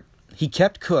to start. He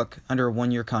kept Cook under a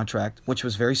 1-year contract, which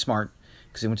was very smart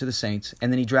because he went to the Saints,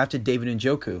 and then he drafted David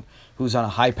Njoku, who's on a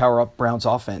high power-up Browns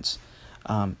offense.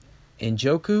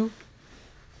 Njoku,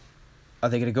 are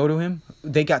they going to go to him?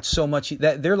 They got so much.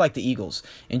 They're like the Eagles.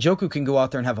 Njoku can go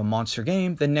out there and have a monster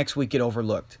game, then next week get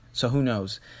overlooked. So who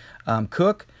knows?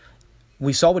 Cook,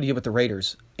 we saw what he did with the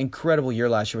Raiders. Incredible year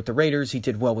last year with the Raiders. He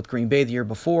did well with Green Bay the year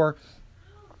before.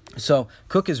 So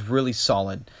Cook is really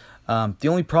solid. The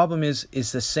only problem is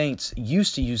the Saints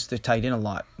used to use the tight end a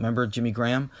lot. Remember Jimmy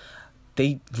Graham?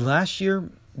 Last year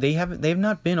they have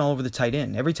not been all over the tight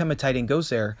end. Every time a tight end goes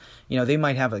there, they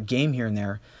might have a game here and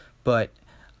there, but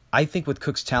I think with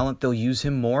Cook's talent they'll use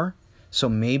him more. So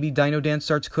maybe Dino Dan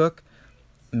starts Cook.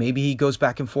 Maybe he goes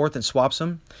back and forth and swaps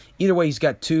them. Either way, he's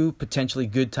got 2 potentially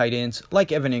good tight ends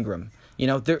like Evan Ingram.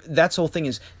 That's the whole thing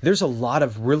is there's a lot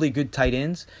of really good tight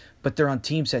ends, but they're on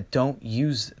teams that don't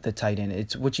use the tight end.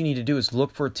 It's what you need to do is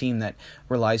look for a team that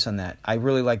relies on that. I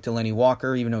really like Delanie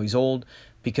Walker, even though he's old,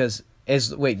 because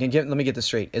let me get this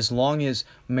straight. As long as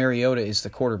Mariota is the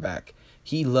quarterback,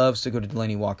 he loves to go to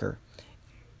Delanie Walker.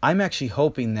 I'm actually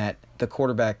hoping that the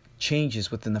quarterback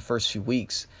changes within the first few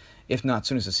weeks, if not as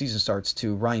soon as the season starts,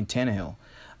 to Ryan Tannehill.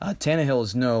 Tannehill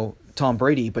is no Tom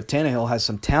Brady, but Tannehill has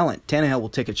some talent. Tannehill will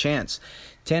take a chance.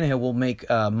 Tannehill will make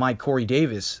my Corey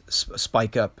Davis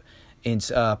spike up in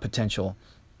potential,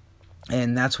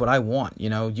 and that's what I want.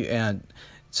 And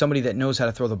somebody that knows how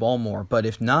to throw the ball more. But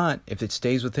if not, if it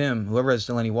stays with him, whoever has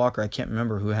Delanie Walker, I can't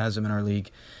remember who has him in our league.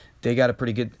 They got a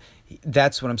pretty good.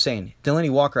 That's what I'm saying. Delanie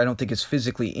Walker, I don't think is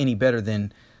physically any better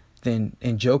than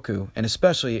Njoku, and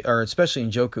especially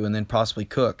Njoku, and then possibly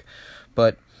Cook.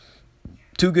 But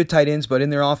two good tight ends, but in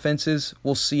their offenses,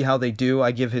 we'll see how they do.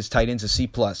 I give his tight ends a C+.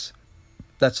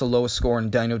 That's the lowest score in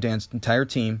Dino Dan's entire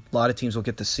team. A lot of teams will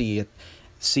get the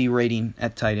C rating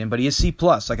at tight end, but he is C+,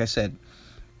 like I said.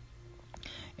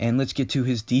 And let's get to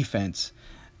his defense.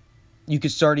 You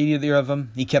could start either of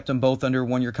them. He kept them both under a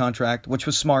 1-year contract, which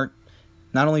was smart.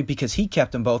 Not only because he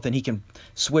kept them both and he can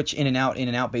switch in and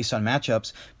out based on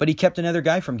matchups, but he kept another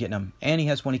guy from getting them, and he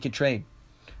has one he could trade.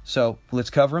 So let's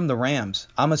cover him. The Rams.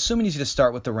 I'm assuming he's going to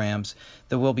start with the Rams.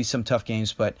 There will be some tough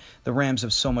games, but the Rams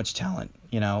have so much talent.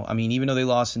 Even though they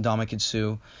lost Ndamukong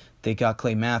Suh, they got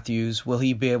Clay Matthews. Will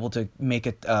he be able to make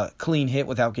a clean hit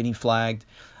without getting flagged?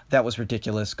 That was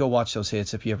ridiculous. Go watch those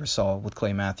hits if you ever saw with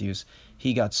Clay Matthews.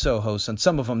 He got so hosed. On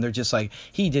some of them, they're just like,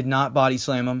 he did not body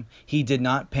slam him. He did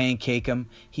not pancake him.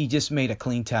 He just made a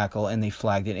clean tackle, and they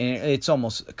flagged it. And it's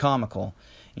almost comical.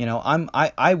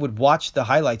 I would watch the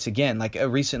highlights again. Like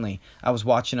recently, I was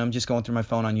watching them, just going through my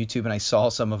phone on YouTube, and I saw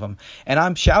some of them. And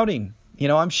I'm shouting.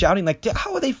 I'm shouting like,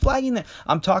 how are they flagging that?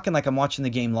 I'm talking like I'm watching the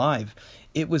game live.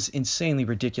 It was insanely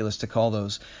ridiculous to call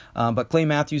those. But Clay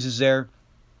Matthews is there.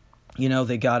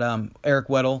 They got Eric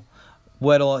Weddle.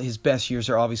 Weddle, his best years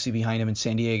are obviously behind him in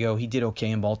San Diego. He did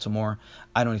okay in Baltimore.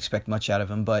 I don't expect much out of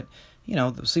him, but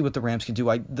see what the Rams can do.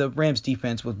 The Rams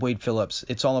defense with Wade Phillips,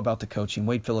 it's all about the coaching.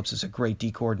 Wade Phillips is a great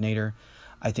D coordinator.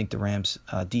 I think the Rams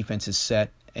defense is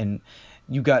set, and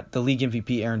you got the league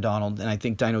MVP Aaron Donald, and I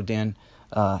think Dino Dan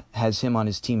has him on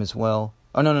his team as well.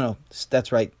 Oh no,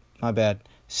 that's right. My bad.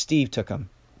 Steve took him.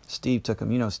 Steve's going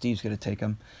to take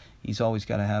him. He's always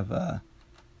got to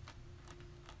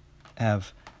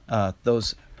have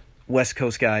those West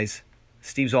Coast guys.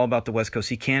 Steve's all about the West Coast.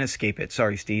 He can't escape it.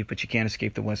 Sorry, Steve, but you can't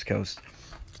escape the West Coast.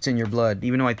 It's in your blood.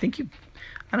 Even though I think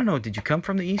I don't know, did you come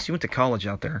from the East? You went to college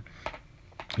out there.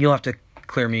 You'll have to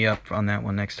clear me up on that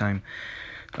one next time.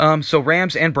 So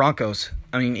Rams and Broncos.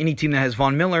 Any team that has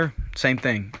Von Miller, same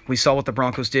thing. We saw what the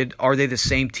Broncos did. Are they the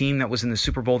same team that was in the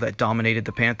Super Bowl that dominated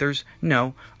the Panthers?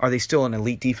 No. Are they still an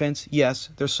elite defense? Yes.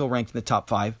 They're still ranked in the top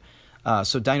 5.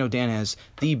 So Dino Dan has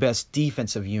the best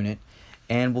defensive unit,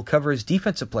 and we'll cover his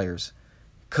defensive players.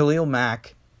 Khalil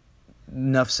Mack,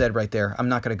 enough said right there. I'm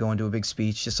not going to go into a big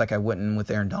speech, just like I wouldn't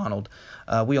with Aaron Donald.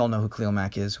 We all know who Khalil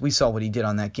Mack is. We saw what he did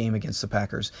on that game against the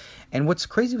Packers. And what's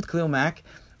crazy with Khalil Mack,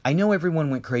 I know everyone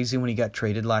went crazy when he got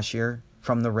traded last year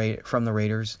from the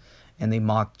Raiders, and they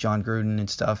mocked John Gruden and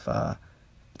stuff.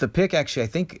 The pick, actually, I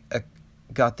think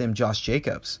got them Josh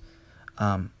Jacobs.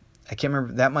 I can't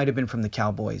remember. That might have been from the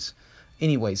Cowboys.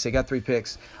 Anyways, they got 3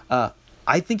 picks.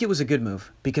 I think it was a good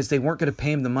move because they weren't going to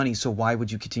pay him the money, so why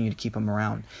would you continue to keep him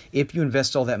around? If you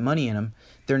invest all that money in him,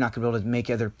 they're not going to be able to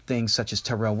make other things such as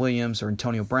Terrell Williams or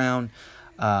Antonio Brown.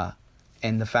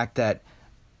 And the fact that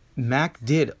Mack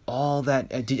did all that.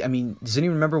 Does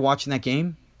anyone remember watching that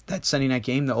game, that Sunday night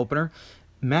game, the opener?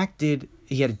 Mack he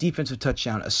had a defensive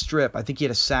touchdown, a strip. I think he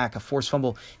had a sack, a forced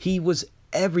fumble. He was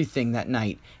everything that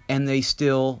night, and they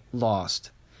still lost.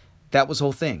 That was the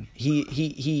whole thing.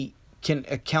 He can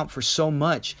account for so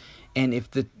much, and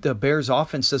if the Bears'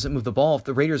 offense doesn't move the ball, if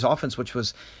the Raiders' offense, which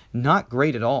was not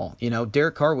great at all,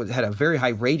 Derek Carr had a very high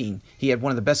rating. He had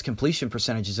one of the best completion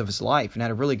percentages of his life and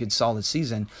had a really good, solid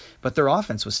season, but their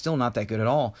offense was still not that good at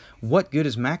all. What good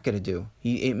is Mack going to do?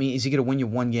 Is he going to win you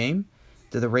one game?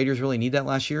 Did the Raiders really need that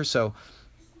last year?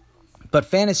 But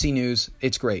fantasy news,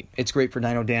 it's great. It's great for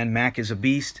Dino Dan. Mack is a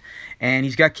beast, and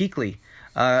he's got Kuechly.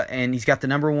 And he's got the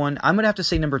number 1. I'm going to have to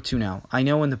say number 2 now. I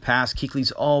know in the past,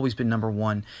 Kuechly's always been number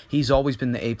 1. He's always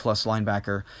been the A-plus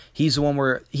linebacker. He's the one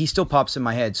where he still pops in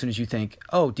my head as soon as you think,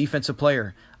 oh, defensive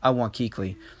player, I want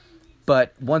Kuechly.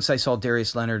 But once I saw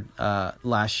Darius Leonard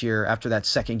last year after that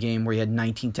second game where he had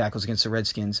 19 tackles against the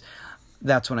Redskins,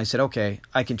 that's when I said, okay,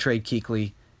 I can trade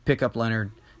Kuechly, pick up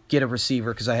Leonard, get a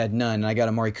receiver because I had none, and I got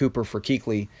Amari Cooper for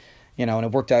Kuechly. And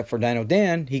it worked out for Dino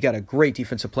Dan. He got a great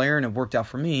defensive player, and it worked out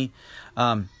for me.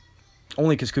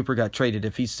 Only because Cooper got traded.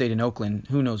 If he stayed in Oakland,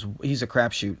 who knows? He's a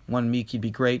crapshoot. 1 week he'd be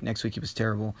great. Next week he was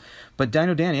terrible. But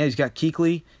Dino Dan, yeah, he's got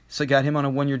Kuechly. So got him on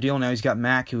a 1-year deal. Now he's got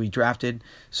Mack, who he drafted.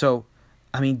 So,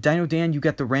 I mean, Dino Dan, you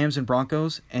got the Rams and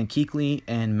Broncos, and Kuechly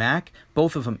and Mack,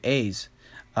 both of them A's.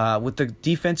 With the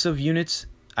defensive units,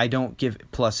 I don't give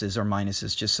pluses or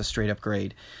minuses, just a straight up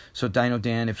grade. So Dino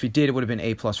Dan, if he did, it would have been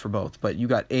A+ for both. But you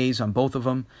got A's on both of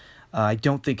them. I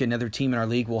don't think another team in our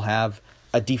league will have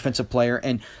a defensive player.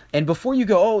 And before you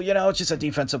go, it's just a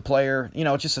defensive player,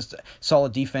 it's just a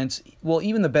solid defense. Well,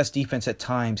 even the best defense at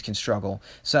times can struggle.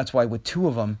 So that's why with two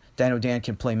of them, Dino Dan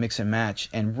can play mix and match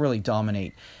and really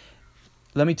dominate.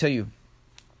 Let me tell you,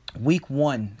 week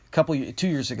 1, 2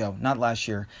 years ago, not last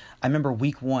year, I remember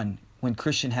week 1 when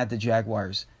Christian had the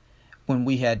Jaguars, when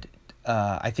we had,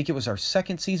 I think it was our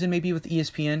second season maybe with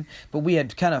ESPN, but we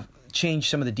had kind of changed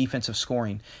some of the defensive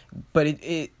scoring, but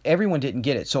everyone didn't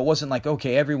get it. So it wasn't like,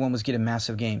 okay, everyone was getting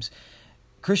massive games.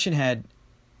 Christian had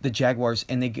the Jaguars,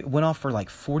 and they went off for like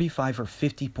 45 or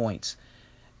 50 points.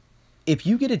 If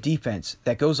you get a defense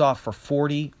that goes off for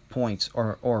 40 points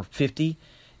or 50,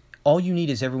 all you need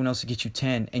is everyone else to get you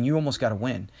 10, and you almost got to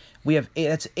win.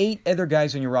 That's 8 other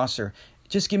guys on your roster.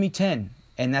 Just give me 10,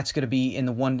 and that's going to be in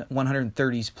the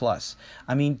 130s plus.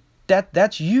 I mean,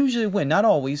 that's usually a win. Not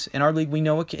always. In our league, we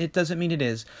know it doesn't mean it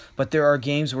is. But there are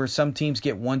games where some teams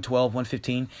get 112,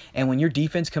 115. And when your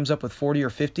defense comes up with 40 or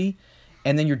 50,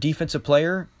 and then your defensive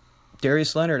player,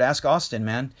 Darius Leonard, ask Austin,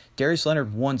 man. Darius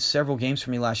Leonard won several games for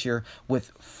me last year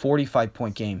with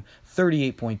 45-point game,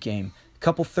 38-point game,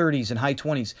 couple 30s and high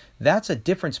 20s. That's a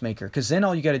difference maker, because then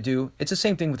all you got to do, it's the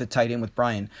same thing with the tight end with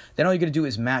Brian. Then all you got to do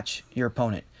is match your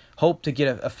opponent. Hope to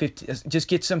get a 50, just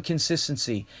get some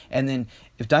consistency. And then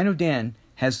if Dino Dan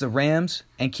has the Rams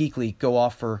and Kuechly go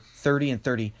off for 30 and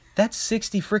 30, that's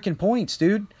 60 freaking points,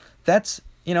 dude. That's,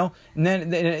 and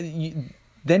then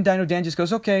Dino Dan just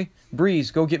goes, okay, Breeze,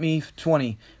 go get me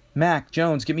 20. Mac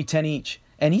Jones, get me 10 each.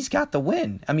 And he's got the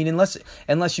win. I mean,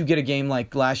 unless you get a game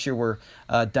like last year where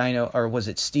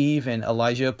Steve and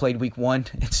Elijah played week 1,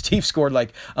 and Steve scored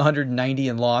like 190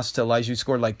 and lost to Elijah, who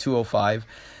scored like 205.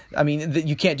 I mean,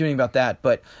 you can't do anything about that.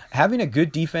 But having a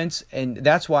good defense, and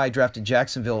that's why I drafted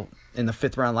Jacksonville in the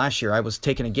 5th round last year. I was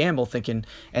taking a gamble thinking,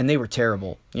 and they were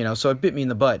terrible, so it bit me in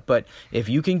the butt. But if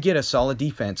you can get a solid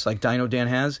defense like Dino Dan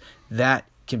has, that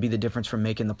can be the difference from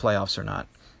making the playoffs or not.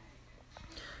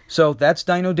 So that's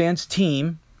Dino Dan's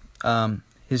team.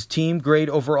 His team grade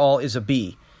overall is a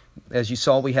B. As you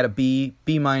saw, we had a B,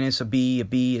 B-, a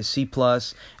B, a C+,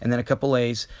 and then a couple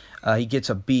A's. He gets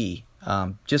a B,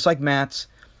 just like Matt's.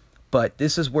 But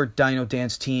this is where Dino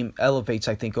Dan's team elevates,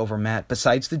 I think, over Matt,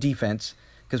 besides the defense.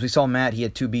 Because we saw Matt, he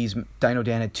had 2 B's, Dino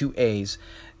Dan had 2 A's.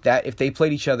 That if they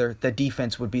played each other, the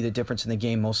defense would be the difference in the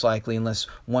game most likely, unless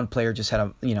one player just had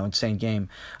a insane game.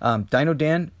 Dino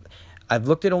Dan, I've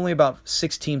looked at only about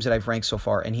 6 teams that I've ranked so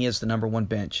far, and he has the number 1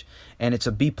 bench, and it's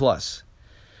a B+.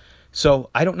 So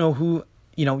I don't know who,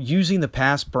 using the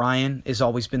pass, Brian has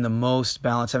always been the most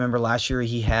balanced. I remember last year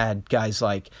he had guys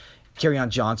like Kerryon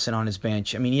Johnson on his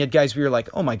bench. I mean, he had guys we were like,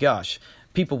 oh my gosh,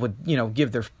 people would,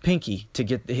 give their pinky to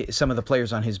get some of the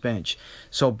players on his bench.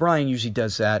 So Brian usually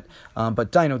does that.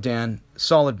 But Dino Dan,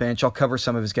 solid bench. I'll cover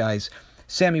some of his guys.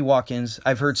 Sammy Watkins,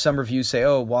 I've heard some reviews say,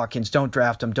 oh, Watkins, don't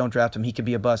draft him, he could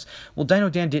be a bust. Well, Dino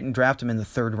Dan didn't draft him in the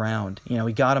 3rd round.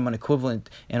 He got him an equivalent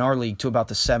in our league to about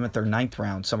the 7th or 9th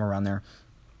round, somewhere around there.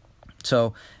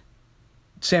 So,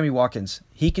 Sammy Watkins,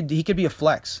 he could be a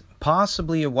flex,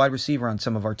 possibly a wide receiver on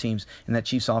some of our teams in that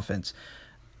Chiefs offense.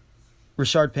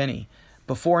 Rashard Penny.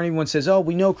 Before anyone says, oh,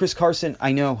 we know Chris Carson.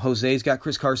 I know, Jose's got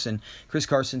Chris Carson. Chris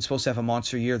Carson's supposed to have a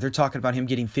monster year. They're talking about him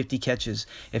getting 50 catches.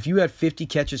 If you had 50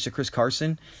 catches to Chris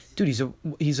Carson, dude,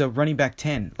 he's a running back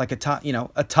 10, like a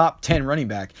top 10 running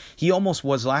back. He almost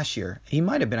was last year. He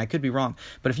might have been. I could be wrong.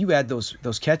 But if you add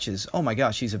those catches, oh my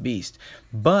gosh, he's a beast.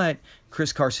 But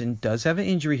Chris Carson does have an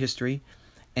injury history.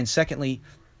 And secondly,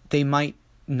 they might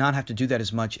not have to do that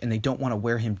as much, and they don't want to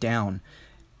wear him down.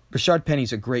 Rashard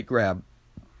Penny's a great grab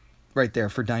right there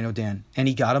for Dino Dan. And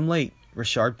he got him late.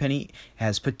 Rashard Penny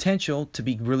has potential to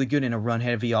be really good in a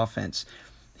run-heavy offense.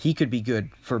 He could be good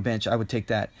for a bench. I would take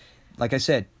that. Like I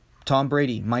said, Tom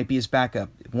Brady might be his backup.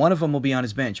 One of them will be on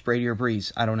his bench, Brady or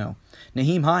Breeze. I don't know.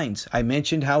 Nyheim Hines, I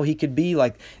mentioned how he could be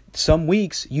like some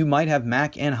weeks you might have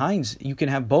Mack and Hines. You can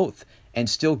have both and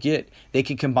still they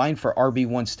can combine for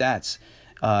RB1 stats.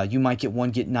 You might get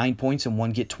one get 9 points and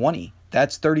one get 20.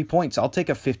 That's 30 points. I'll take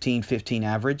a 15-15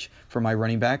 average for my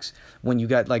running backs when you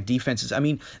got like defenses. I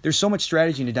mean, there's so much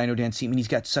strategy into Dino Dan's team, and he's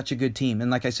got such a good team. And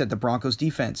like I said, the Broncos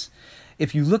defense.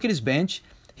 If you look at his bench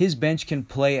can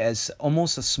play as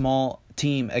almost a small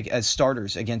team as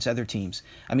starters against other teams.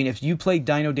 I mean, if you play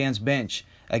Dino Dan's bench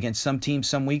against some teams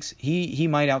some weeks, he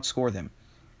might outscore them.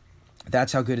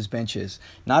 That's how good his bench is.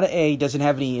 Not an A, doesn't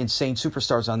have any insane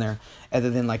superstars on there,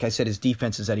 other than, like I said, his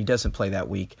defenses that he doesn't play that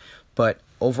week. But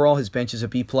overall, his bench is a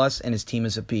B+, and his team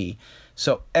is a B.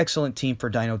 So, excellent team for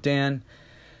Dino Dan.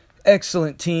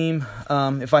 Excellent team.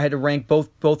 If I had to rank both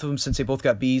of them, since they both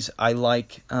got Bs, I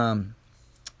like... man,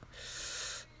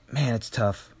 it's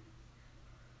tough.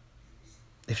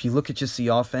 If you look at just the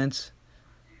offense,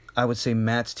 I would say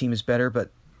Matt's team is better,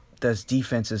 but those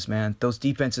defenses, man, those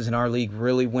defenses in our league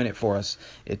really win it for us.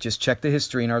 Just check the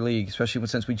history in our league, especially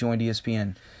since we joined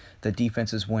ESPN. The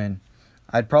defenses win.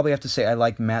 I'd probably have to say I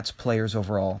like Matt's players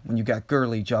overall. When you got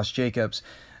Gurley, Josh Jacobs,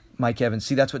 Mike Evans.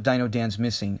 See, that's what Dino Dan's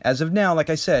missing. As of now,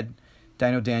 like I said,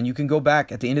 Dino Dan, you can go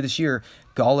back at the end of this year,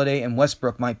 Galladay and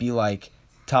Westbrook might be like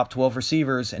top 12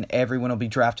 receivers, and everyone will be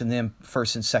drafting them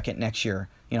first and second next year.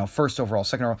 First overall,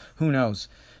 second overall, who knows?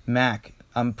 Mac,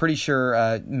 I'm pretty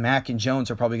sure Mac and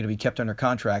Jones are probably going to be kept under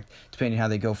contract, depending on how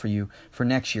they go for you for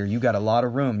next year. You got a lot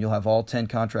of room. You'll have all 10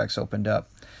 contracts opened up.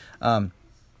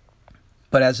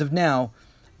 But as of now,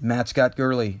 Matt's got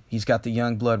Gurley. He's got the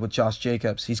young blood with Josh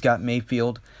Jacobs. He's got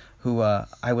Mayfield, who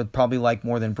I would probably like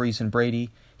more than Brees and Brady.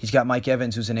 He's got Mike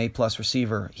Evans, who's an A+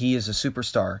 receiver. He is a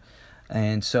superstar.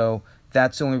 And so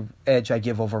that's the only edge I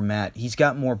give over Matt. He's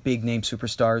got more big-name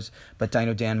superstars, but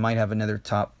Dino Dan might have another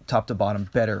top-to-bottom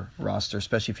better roster,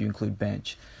 especially if you include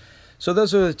bench. So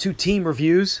those are the 2 team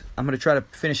reviews. I'm going to try to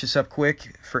finish this up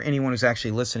quick for anyone who's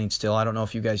actually listening still. I don't know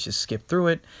if you guys just skipped through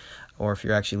it or if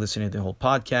you're actually listening to the whole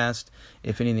podcast.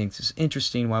 If anything's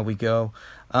interesting while we go.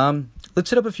 Let's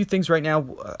hit up a few things right now.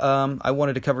 I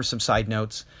wanted to cover some side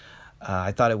notes.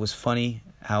 I thought it was funny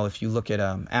how if you look at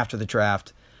after the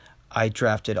draft, I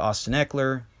drafted Austin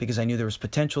Eckler because I knew there was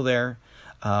potential there.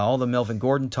 All the Melvin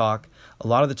Gordon talk, a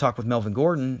lot of the talk with Melvin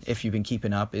Gordon, if you've been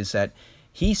keeping up, is that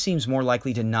he seems more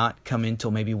likely to not come in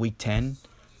till maybe week 10,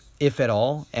 if at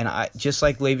all. And just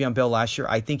like Le'Veon Bell last year,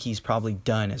 I think he's probably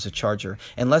done as a Charger.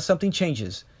 Unless something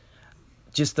changes,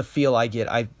 just the feel I get,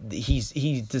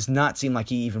 he does not seem like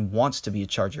he even wants to be a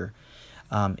Charger.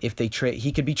 If they trade,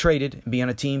 he could be traded and be on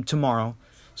a team tomorrow.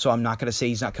 So I'm not going to say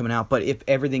he's not coming out. But if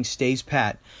everything stays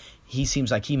pat, he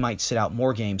seems like he might sit out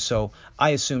more games. So I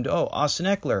assumed, Austin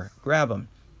Eckler, grab him.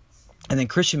 And then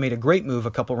Christian made a great move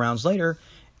a couple rounds later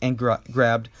and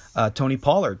grabbed Tony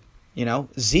Pollard.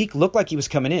 Zeke looked like he was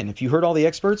coming in. If you heard all the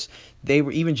experts,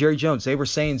 even Jerry Jones, they were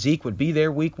saying Zeke would be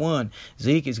there week 1.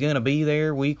 Zeke is going to be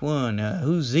there week 1.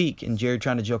 Who's Zeke? And Jerry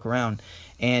trying to joke around.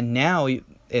 And now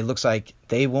it looks like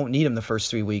they won't need him the first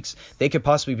 3 weeks. They could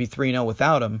possibly be 3-0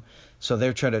 without him. So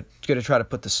they're going to try to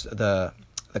put the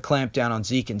clamp down on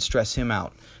Zeke and stress him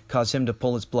out, cause him to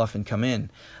pull his bluff and come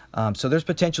in. So there's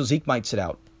potential Zeke might sit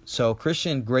out. So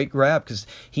Christian, great grab because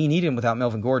he needed him without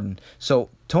Melvin Gordon. So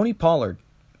Tony Pollard,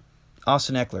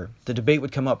 Austin Eckler, the debate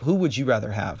would come up. Who would you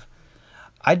rather have?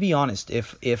 I'd be honest.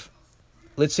 If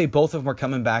let's say both of them are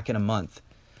coming back in a month,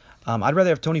 I'd rather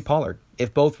have Tony Pollard.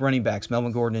 If both running backs,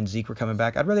 Melvin Gordon and Zeke, were coming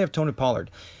back, I'd rather have Tony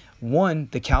Pollard. One,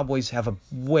 the Cowboys have a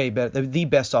way better, the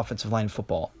best offensive line in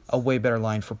football, a way better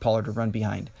line for Pollard to run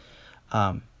behind.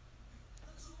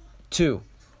 2,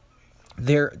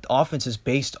 their offense is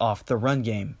based off the run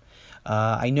game.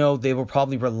 I know they will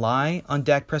probably rely on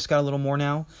Dak Prescott a little more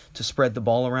now to spread the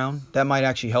ball around. That might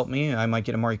actually help me. I might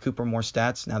get Amari Cooper more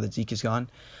stats now that Zeke is gone.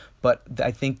 But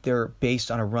I think they're based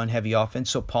on a run-heavy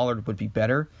offense, so Pollard would be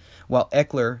better. While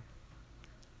Eckler,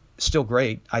 still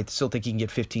great. I still think he can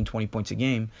get 15, 20 points a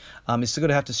game. He's still going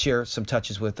to have to share some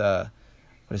touches with,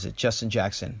 Justin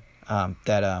Jackson,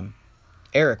 that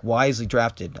Eric wisely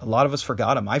drafted. A lot of us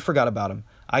forgot him. I forgot about him.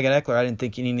 I got Eckler. I didn't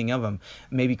think anything of him.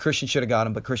 Maybe Christian should have got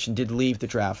him, but Christian did leave the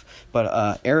draft.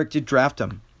 But Eric did draft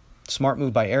him. Smart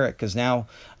move by Eric, because now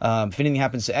if anything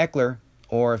happens to Eckler,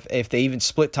 or if they even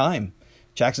split time,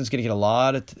 Jackson's going to get a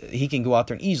lot of he can go out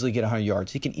there and easily get 100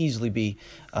 yards. He can easily be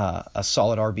a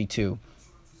solid RB2.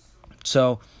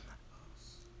 So,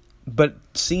 but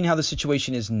seeing how the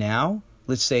situation is now,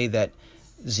 let's say that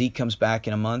Zeke comes back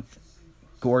in a month.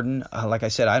 Gordon, like I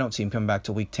said, I don't see him coming back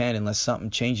till week 10 unless something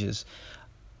changes.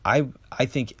 I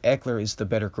think Eckler is the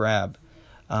better grab,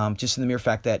 just in the mere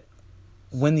fact that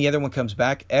when the other one comes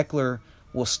back, Eckler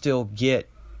will still get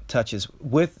touches.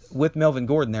 With Melvin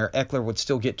Gordon there, Eckler would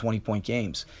still get 20-point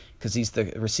games because he's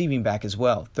the receiving back as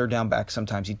well. Third down back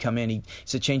sometimes. He'd come in.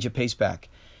 He's a change of pace back.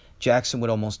 Jackson would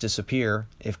almost disappear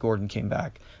if Gordon came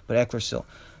back, but Eckler still.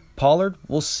 Pollard,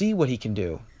 we'll see what he can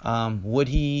do. Would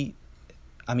they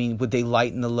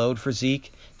lighten the load for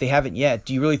Zeke? They haven't yet.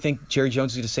 Do you really think Jerry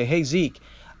Jones is going to say, hey, Zeke,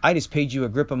 I just paid you a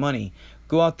grip of money.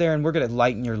 Go out there and we're going to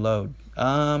lighten your load.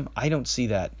 I don't see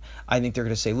that. I think they're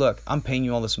going to say, look, I'm paying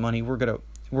you all this money. We're going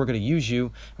to use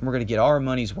you, and we're going to get our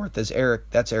money's worth. That's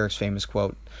Eric's famous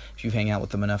quote. If you hang out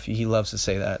with him enough, he loves to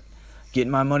say that. Getting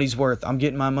my money's worth. I'm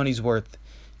getting my money's worth.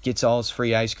 Gets all his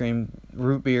free ice cream,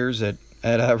 root beers at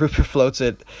root beer floats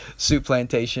at Soup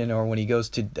Plantation, or when he goes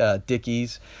to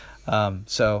Dickies.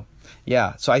 So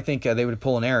I think they would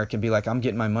pull an Eric and be like, I'm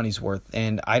getting my money's worth.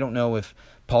 And I don't know if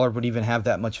Pollard would even have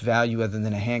that much value other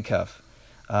than a handcuff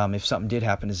if something did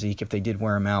happen to Zeke, if they did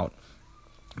wear him out.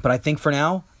 But I think for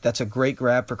now, that's a great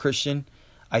grab for Christian.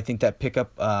 I think that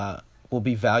pickup will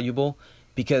be valuable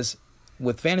because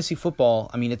with fantasy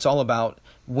football, I mean, it's all about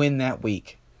win that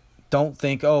week. Don't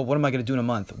think, oh, what am I going to do in a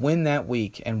month? Win that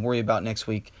week and worry about next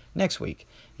week.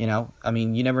 You know, I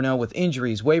mean, you never know with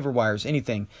injuries, waiver wires,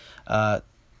 anything.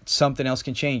 Something else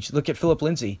can change. Look at Philip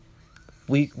Lindsay.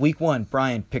 Week 1,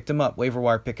 Brian picked him up, waiver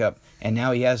wire pickup, and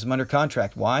now he has him under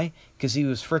contract. Why? Because he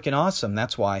was freaking awesome.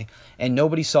 That's why. And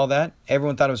nobody saw that.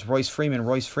 Everyone thought it was Royce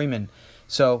Freeman.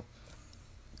 So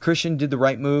Christian did the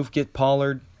right move. Get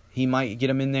Pollard. He might get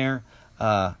him in there.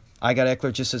 I got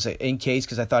Eckler just as in case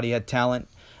because I thought he had talent.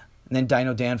 And then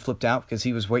Dino Dan flipped out because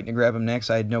he was waiting to grab him next.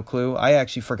 I had no clue. I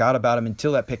actually forgot about him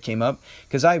until that pick came up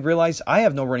because I realized I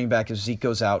have no running back if Zeke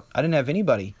goes out. I didn't have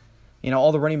anybody. You know,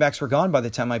 all the running backs were gone by the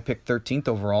time I picked 13th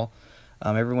overall.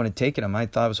 Everyone had taken them. I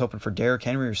thought I was hoping for Derrick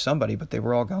Henry or somebody, but they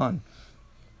were all gone.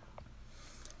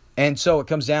 And so it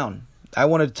comes down. I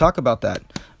wanted to talk about that.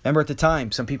 Remember at the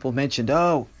time, some people mentioned,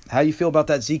 oh, how do you feel about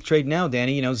that Zeke trade now,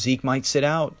 Danny? You know, Zeke might sit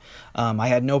out. I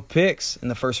had no picks in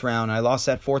the first round. I lost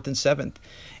that 4th and 7th.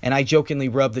 And I jokingly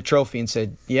rubbed the trophy and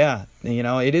said, yeah, you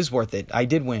know, it is worth it. I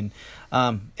did win.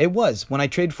 It was. When I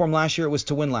traded for him last year, it was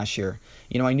to win last year.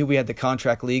 You know, I knew we had the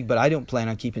contract league, but I don't plan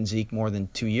on keeping Zeke more than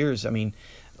 2 years. I mean,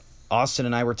 Austin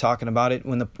and I were talking about it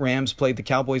when the Rams played the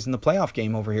Cowboys in the playoff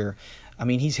game over here. I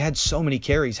mean, he's had so many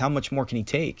carries. How much more can he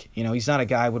take? You know, he's not a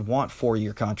guy I would want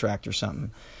 4-year contract or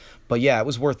something. But yeah, it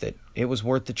was worth it. It was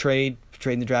worth the trading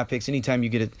the draft picks. Anytime you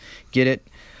get it.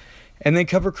 And then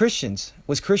cover Christians.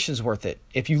 Was Christians worth it?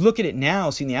 If you look at it now,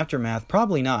 seeing the aftermath,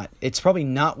 probably not. It's probably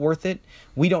not worth it.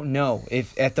 We don't know.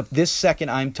 If at this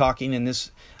second I'm talking on this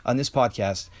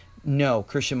podcast, no,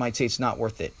 Christian might say it's not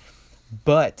worth it.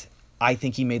 But I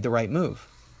think he made the right move.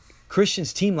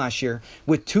 Christian's team last year,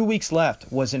 with 2 weeks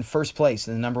left, was in first place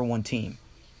in the number 1 team.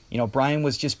 You know, Brian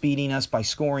was just beating us by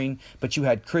scoring, but you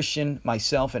had Christian,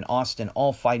 myself, and Austin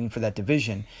all fighting for that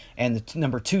division and the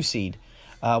number 2 seed.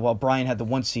 While Brian had the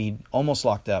 1 seed almost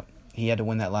locked up. He had to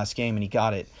win that last game, and he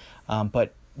got it.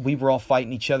 But we were all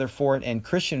fighting each other for it. And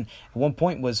Christian, at one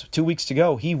point, was 2 weeks to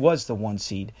go. He was the 1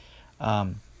 seed.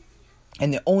 And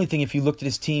the only thing, if you looked at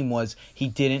his team, was he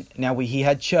didn't. Now, he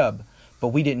had Chubb, but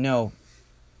we didn't know,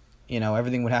 you know,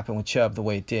 everything would happen with Chubb the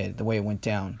way it did, the way it went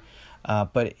down.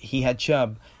 But he had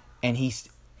Chubb, and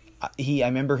I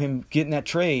remember him getting that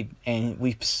trade, and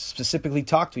we specifically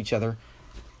talked to each other.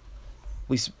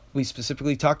 We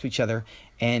specifically talked to each other,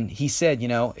 and he said, you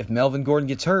know, if Melvin Gordon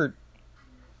gets hurt,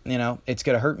 you know, it's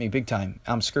going to hurt me big time.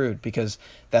 I'm screwed because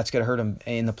that's going to hurt him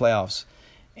in the playoffs.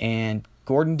 And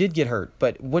Gordon did get hurt,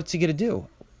 but what's he going to do?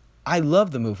 I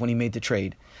love the move when he made the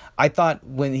trade. I thought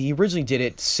when he originally did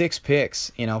it, 6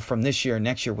 picks, you know, from this year and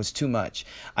next year was too much.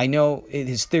 I know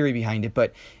his theory behind it,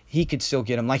 but he could still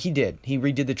get him like he did. He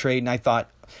redid the trade, and I thought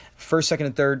first, second,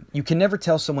 and third, you can never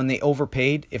tell someone they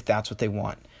overpaid if that's what they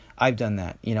want. I've done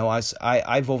that. You know,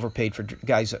 I've overpaid for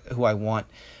guys who I want.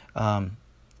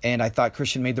 And I thought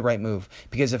Christian made the right move.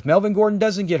 Because if Melvin Gordon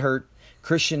doesn't get hurt,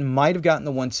 Christian might have gotten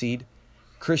the 1 seed.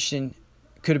 Christian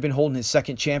could have been holding his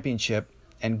 2nd championship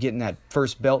and getting that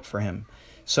first belt for him.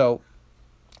 So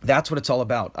that's what it's all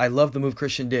about. I love the move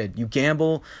Christian did. You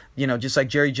gamble, you know, just like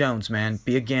Jerry Jones, man.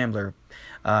 Be a gambler.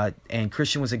 And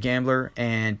Christian was a gambler,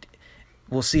 and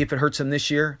we'll see if it hurts him this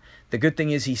year. The good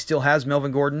thing is he still has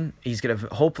Melvin Gordon. He's going to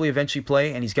hopefully eventually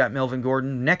play, and he's got Melvin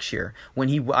Gordon next year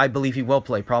when I believe he will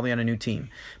play, probably on a new team.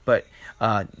 But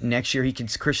next year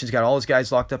Christian's got all his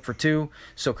guys locked up for 2,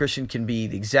 so Christian can be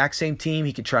the exact same team.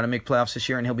 He could try to make playoffs this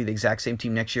year, and he'll be the exact same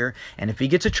team next year. And if he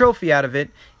gets a trophy out of it,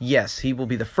 yes, he will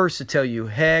be the first to tell you,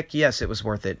 heck, yes, it was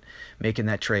worth it making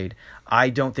that trade. I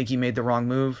don't think he made the wrong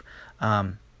move.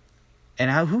 And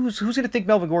who's going to think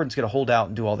Melvin Gordon's going to hold out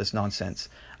and do all this nonsense?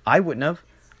 I wouldn't have.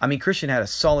 I mean, Christian had a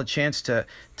solid chance to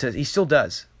he still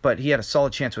does, but he had a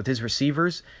solid chance with his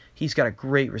receivers. He's got a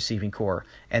great receiving core.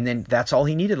 And then that's all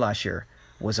he needed last year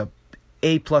was a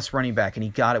A+ running back, and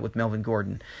he got it with Melvin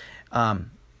Gordon.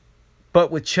 But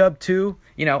with Chubb too,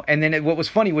 and then what was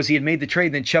funny was he had made the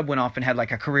trade, then Chubb went off and had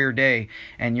like a career day,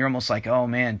 and you're almost like, oh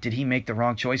man, did he make the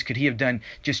wrong choice? Could he have done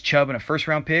just Chubb and a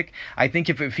first-round pick? I think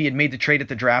if he had made the trade at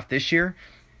the draft this year,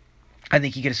 I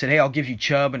think he could have said, hey, I'll give you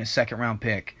Chubb and a second-round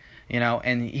pick,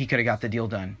 and he could have got the deal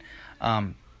done.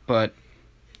 But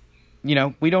we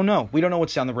don't know. We don't know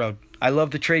what's down the road. I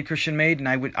love the trade Christian made,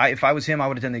 and if I was him, I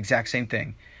would have done the exact same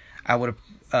thing. I would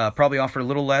have probably offered a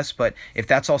little less, but if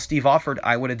that's all Steve offered,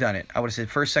 I would have done it. I would have said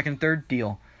first, second, third,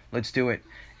 deal. Let's do it.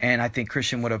 And I think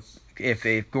Christian would have,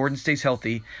 if Gordon stays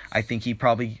healthy, I think he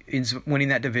probably ends up winning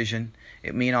that division.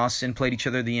 Me and Austin played each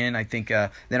other at the end. I think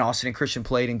then Austin and Christian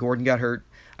played, and Gordon got hurt.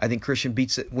 I think Christian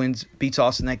beats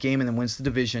Austin that game and then wins the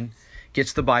division,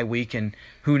 gets the bye week, and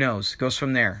who knows, goes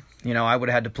from there. I would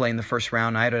have had to play in the first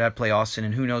round. I would have had to play Austin,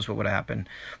 and who knows what would have happened.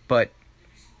 But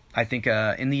I think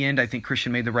in the end, I think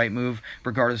Christian made the right move,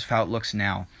 regardless of how it looks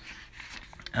now.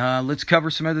 Let's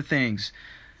cover some other things.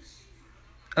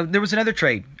 There was another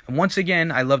trade. Once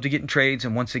again, I love to get in trades,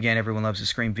 and once again, everyone loves to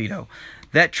scream veto.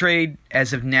 That trade,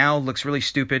 as of now, looks really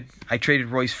stupid. I traded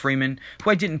Royce Freeman, who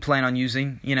I didn't plan on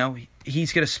using.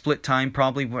 He's going to split time,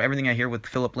 probably, everything I hear with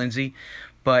Philip Lindsay.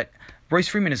 But Royce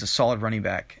Freeman is a solid running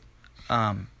back.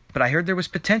 But I heard there was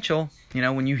potential,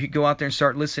 when you go out there and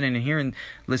start listening and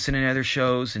listening to other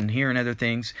shows and hearing other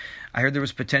things. I heard there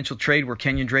was potential trade where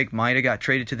Kenyon Drake might have got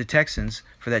traded to the Texans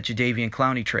for that Jadeveon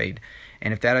Clowney trade.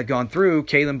 And if that had gone through,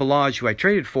 Kalen Ballage, who I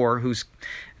traded for, who's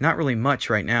not really much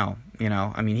right now,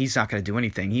 he's not going to do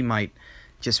anything. He might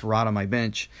just rot on my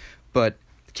bench. But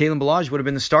Kalen Ballage would have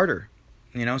been the starter,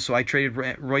 so I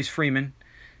traded Royce Freeman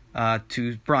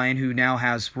to Brian, who now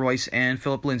has Royce and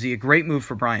Philip Lindsay. A great move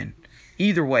for Brian.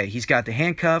 Either way, he's got the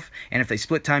handcuff, and if they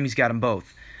split time, he's got them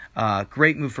both.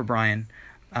 Great move for Brian.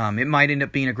 It might end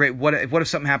up being a great... What if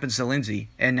something happens to Lindsay,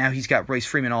 and now he's got Royce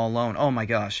Freeman all alone? Oh, my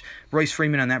gosh. Royce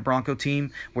Freeman on that Bronco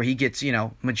team, where he gets,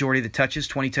 majority of the touches,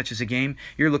 20 touches a game,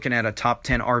 you're looking at a top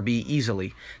 10 RB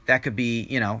easily. That could be,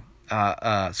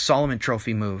 a Solomon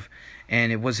Trophy move,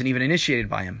 and it wasn't even initiated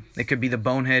by him. It could be the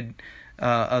bonehead...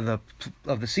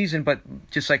 of the season, but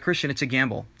just like Christian, it's a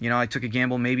gamble. I took a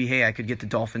gamble. Maybe, hey, I could get the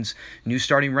Dolphins' new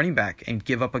starting running back and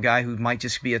give up a guy who might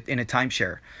just be in a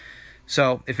timeshare.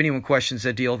 So, if anyone questions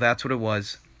that deal, that's what it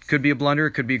was. Could be a blunder,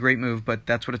 it could be a great move, but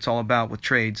that's what it's all about with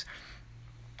trades.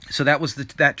 So that was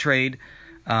that trade,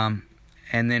 and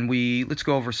then let's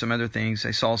go over some other things.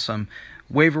 I saw some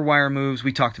waiver wire moves.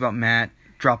 We talked about Matt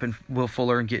dropping Will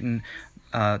Fuller and getting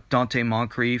Dante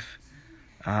Moncrief.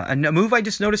 A move I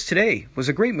just noticed today was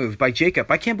a great move by Jacob.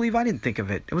 I can't believe I didn't think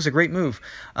of it. It was a great move.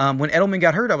 When Edelman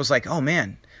got hurt, I was like, oh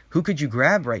man, who could you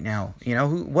grab right now?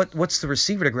 What's the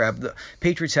receiver to grab? The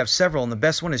Patriots have several, and the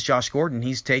best one is Josh Gordon.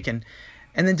 He's taken.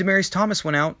 And then Demaryius Thomas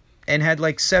went out and had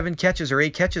like 7 catches or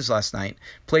 8 catches last night.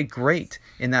 Played great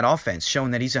in that offense,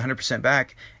 showing that he's 100%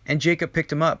 back. And Jacob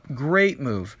picked him up. Great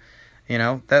move.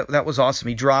 That was awesome.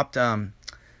 He dropped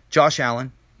Josh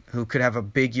Allen, who could have a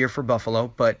big year for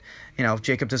Buffalo, but if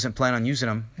Jacob doesn't plan on using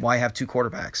them, why have 2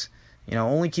 quarterbacks?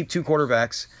 Only keep 2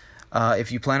 quarterbacks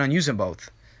if you plan on using both.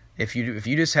 If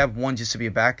you just have one just to be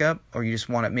a backup, or you just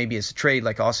want it maybe as a trade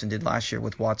like Austin did last year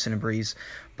with Watson and Breeze.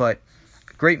 But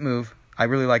great move. I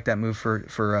really like that move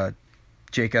for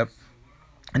Jacob.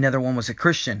 Another one was a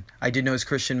Christian. I did notice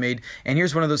Christian made, and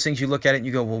here's one of those things you look at it and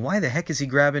you go, well, why the heck is he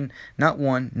grabbing not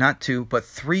 1, not 2, but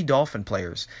 3 Dolphin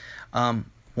players?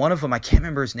 One of them, I can't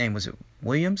remember his name. Was it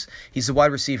Williams? He's the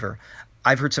wide receiver.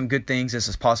 I've heard some good things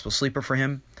as a possible sleeper for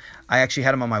him. I actually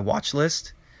had him on my watch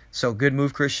list. So good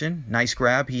move, Christian. Nice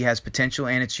grab. He has potential,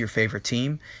 and it's your favorite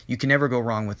team. You can never go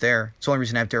wrong with there. It's the only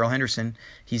reason I have Darrell Henderson.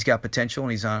 He's got potential,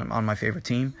 and he's on my favorite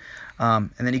team. And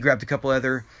then he grabbed a couple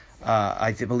other,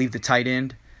 I believe the tight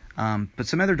end. But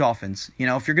some other Dolphins.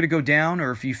 If you're going to go down,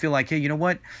 or if you feel like, hey, you know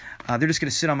what? They're just going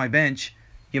to sit on my bench,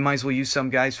 you might as well use some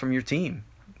guys from your team.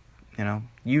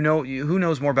 Who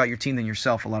knows more about your team than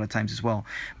yourself a lot of times as well.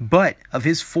 But of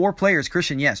his 4 players,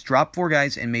 Christian, yes, dropped 4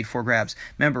 guys and made 4 grabs.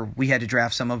 Remember, we had to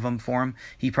draft some of them for him.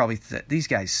 He probably said, these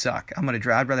guys suck. I'd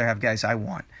rather have guys I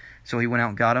want. So he went out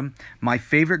and got them. My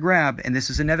favorite grab, and this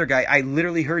is another guy I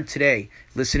literally heard today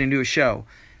listening to a show,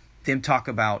 them talk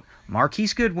about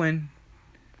Marquise Goodwin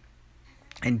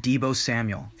and Deebo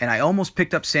Samuel. And I almost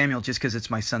picked up Samuel just because it's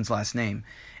my son's last name.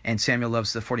 And Samuel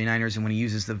loves the 49ers, and when he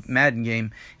uses the Madden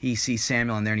game, he sees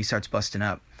Samuel in there and he starts busting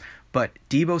up. But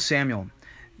Deebo Samuel,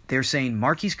 they're saying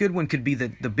Marquise Goodwin could be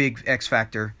the big X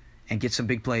factor and get some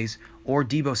big plays, or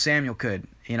Deebo Samuel could.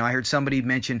 I heard somebody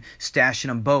mention stashing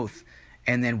them both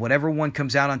And then whatever one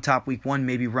comes out on top week 1,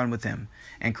 maybe run with him.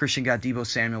 And Christian got Deebo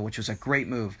Samuel, which was a great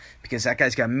move because that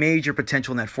guy's got major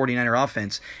potential in that 49er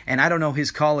offense. And I don't know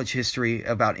his college history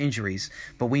about injuries,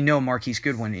 but we know Marquise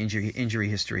Goodwin injury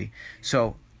history.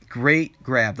 So great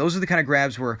grab. Those are the kind of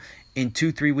grabs where in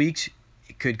 2-3 weeks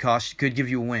it could give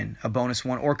you a win, a bonus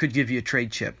one, or could give you a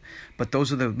trade chip. But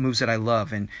those are the moves that I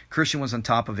love, and Christian was on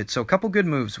top of it. So a couple good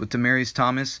moves with Demaryius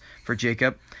Thomas for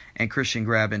Jacob and Christian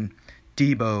grabbing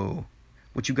Deebo.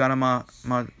 What you got on my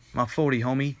 40,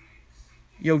 homie?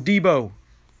 Yo, Deebo.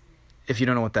 If you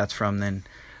don't know what that's from, then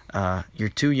you're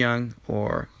too young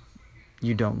or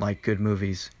you don't like good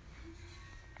movies.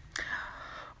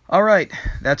 All right,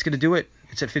 that's going to do it.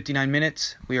 It's at 59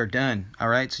 minutes. We are done. All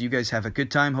right, so you guys have a good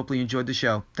time. Hopefully you enjoyed the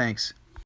show. Thanks.